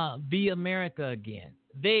be America again.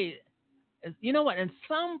 You know what? And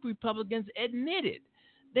some Republicans admit it.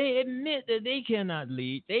 They admit that they cannot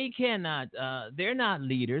lead. They cannot. They're not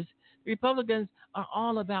leaders. Republicans are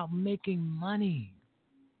all about making money.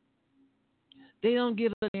 They don't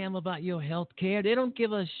give a damn about your health care. They don't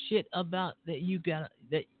give a shit about that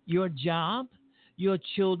your job, your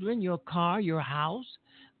children, your car, your house.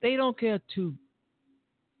 They don't care two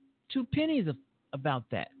pennies about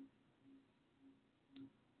that.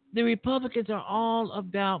 The Republicans are all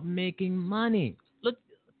about making money. Look,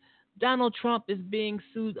 Donald Trump is being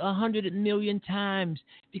sued 100 million times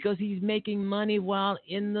because he's making money while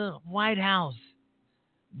in the White House.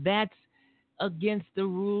 That's against the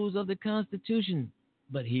rules of the Constitution,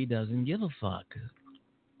 but he doesn't give a fuck.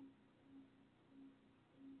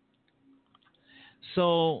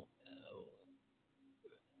 So,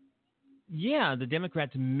 yeah, the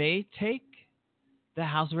Democrats may take the the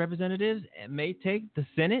House of Representatives may take the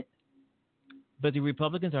Senate, but the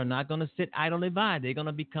Republicans are not going to sit idly by. They're going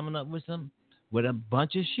to be coming up with a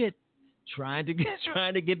bunch of shit, trying to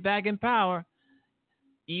get back in power.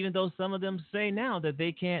 Even though some of them say now that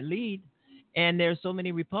they can't lead, and there's so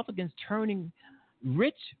many Republicans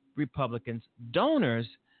rich Republicans, donors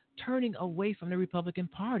turning away from the Republican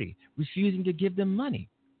Party, refusing to give them money.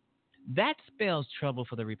 That spells trouble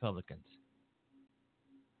for the Republicans.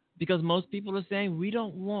 Because most people are saying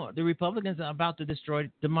the Republicans are about to destroy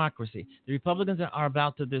democracy. The Republicans are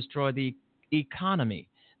about to destroy the economy.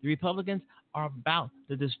 The Republicans are about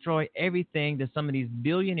to destroy everything that some of these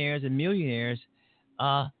billionaires and millionaires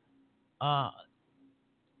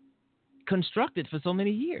constructed for so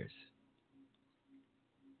many years.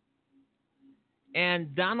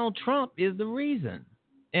 And Donald Trump is the reason.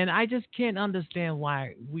 And I just can't understand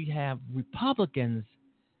why we have Republicans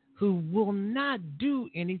who will not do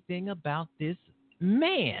anything about this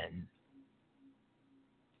man.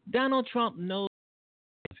 Donald Trump knows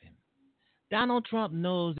him. Donald Trump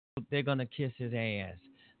knows they're going to kiss his ass.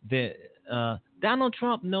 Donald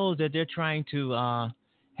Trump knows that they're trying to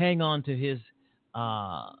hang on to his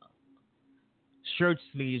shirt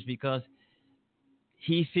sleeves because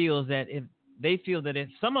he feels that if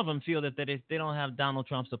some of them feel that if they don't have Donald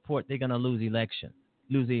Trump's support, they're going to lose the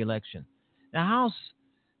election. Now, how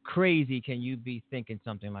crazy can you be thinking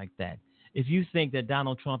something like that? If you think that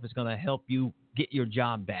Donald Trump is going to help you get your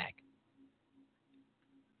job back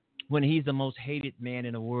when he's the most hated man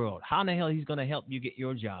in the world, how in the hell he's going to help you get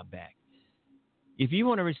your job back? If you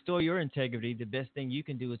want to restore your integrity, the best thing you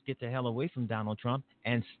can do is get the hell away from Donald Trump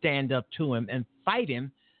and stand up to him and fight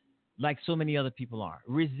him like so many other people are.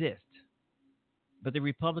 Resist. But the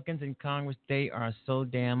Republicans in Congress, they are so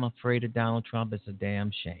damn afraid of Donald Trump, it's a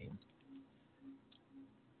damn shame.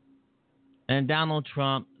 And Donald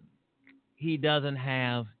Trump,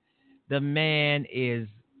 the man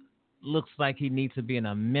looks like he needs to be in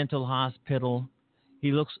a mental hospital.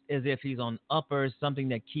 He looks as if he's on uppers, something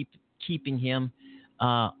that keeping him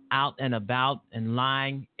out and about and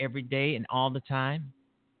lying every day and all the time.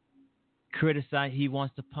 He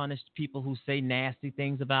wants to punish people who say nasty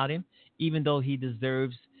things about him, even though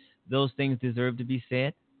those things deserve to be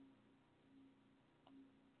said.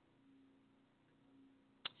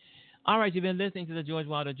 All right, you've been listening to the George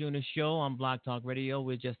Wilder Jr. Show on Blog Talk Radio.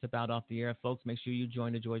 We're just about off the air, folks. Make sure you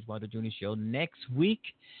join the George Wilder Jr. Show next week.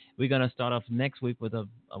 We're going to start off next week with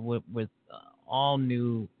all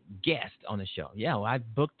new guest on the show. Yeah, well, I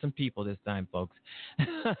booked some people this time, folks.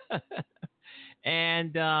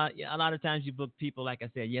 And a lot of times you book people, like I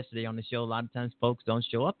said yesterday on the show, a lot of times folks don't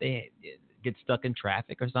show up. They get stuck in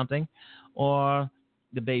traffic or something, or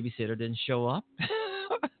the babysitter didn't show up,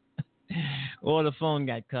 or the phone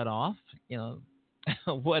got cut off,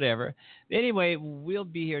 whatever. Anyway, we'll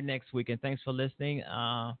be here next week, and thanks for listening.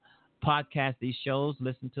 Podcast these shows,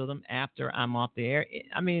 listen to them after I'm off the air.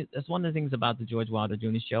 I mean, that's one of the things about the George Wilder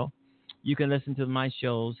Jr. Show. You can listen to my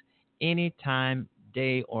shows anytime,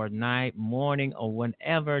 day or night, morning or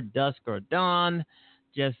whenever, dusk or dawn.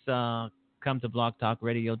 Just come to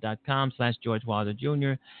blogtalkradio.com/George Wilder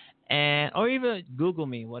Jr. or even Google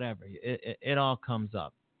me, whatever. It all comes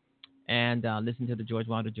up. And listen to the George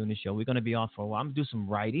Wilder Jr. Show. We're going to be off for a while. I'm going to do some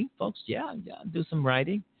writing, folks. Yeah, do some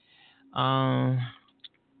writing.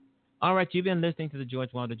 All right, you've been listening to the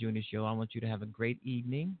George Wilder Jr. Show. I want you to have a great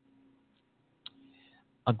evening,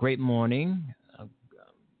 a great morning, a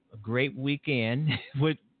great weekend.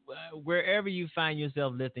 Wherever you find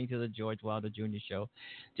yourself listening to the George Wilder Jr. Show,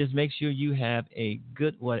 just make sure you have a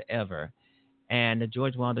good whatever. And the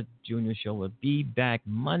George Wilder Jr. Show will be back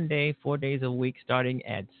Monday, 4 days a week, starting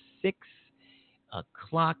at 6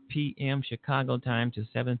 o'clock p.m. Chicago time to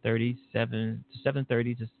 7:30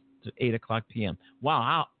 to 8 o'clock p.m.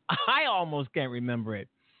 Wow, I almost can't remember it.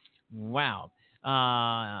 Wow.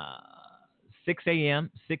 6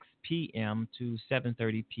 p.m. to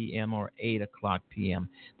 7:30 p.m. or 8 o'clock p.m.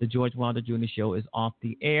 The George Wilder Jr. Show is off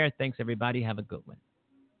the air. Thanks, everybody. Have a good one.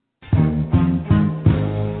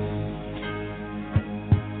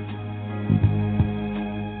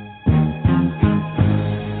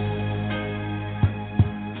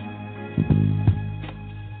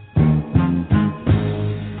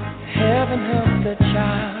 Heaven help the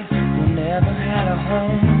child who never had a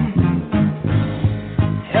home.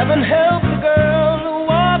 Heaven help the girl who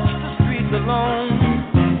walks the streets alone.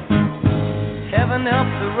 Heaven help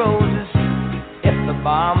the roses if the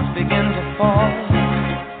bombs begin to fall.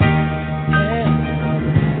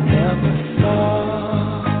 Heaven help us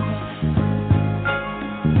all.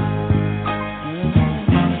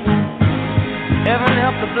 Heaven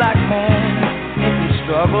help the black man if he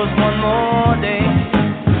struggles one more day.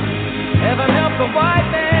 the white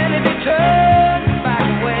man if he turns back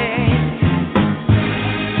away.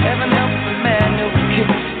 Heaven help the man who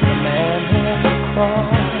kicks the man who has to crawl.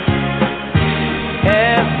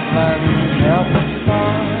 Heaven help us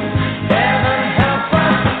all. Heaven help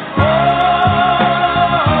us all.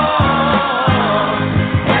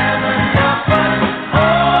 Heaven help us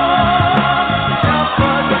all. Help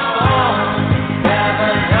us all.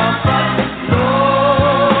 Heaven help us,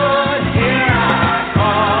 Lord, hear our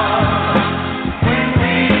call when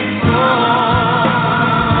we fall.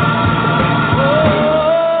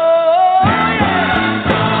 Oh, yeah.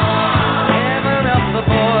 Heaven help the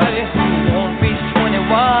boy who won't reach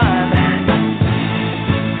 21.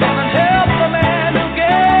 Heaven help the man who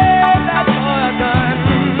gave that boy a gun.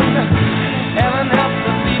 Heaven help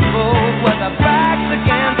the people with their backs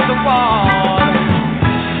against the wall.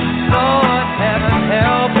 Lord, heaven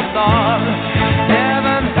help us all.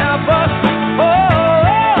 Heaven help us. Oh,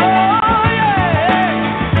 yeah.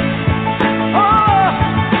 Oh,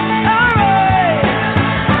 all right.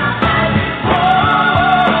 Oh,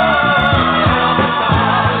 help us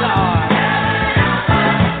all, Lord.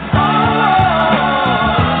 Oh,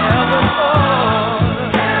 help us all.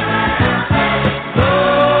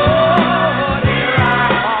 Lord, hear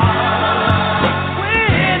our call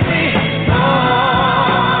when we fall.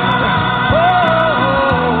 Oh,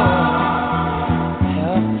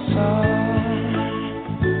 help us all.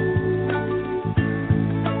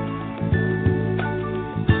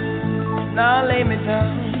 Now lay me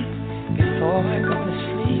down before I go to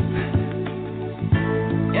sleep.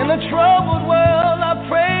 In a troubled world, I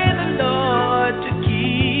pray the Lord to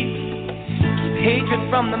keep hatred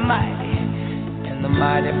from the mighty and the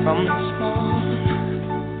mighty from the small.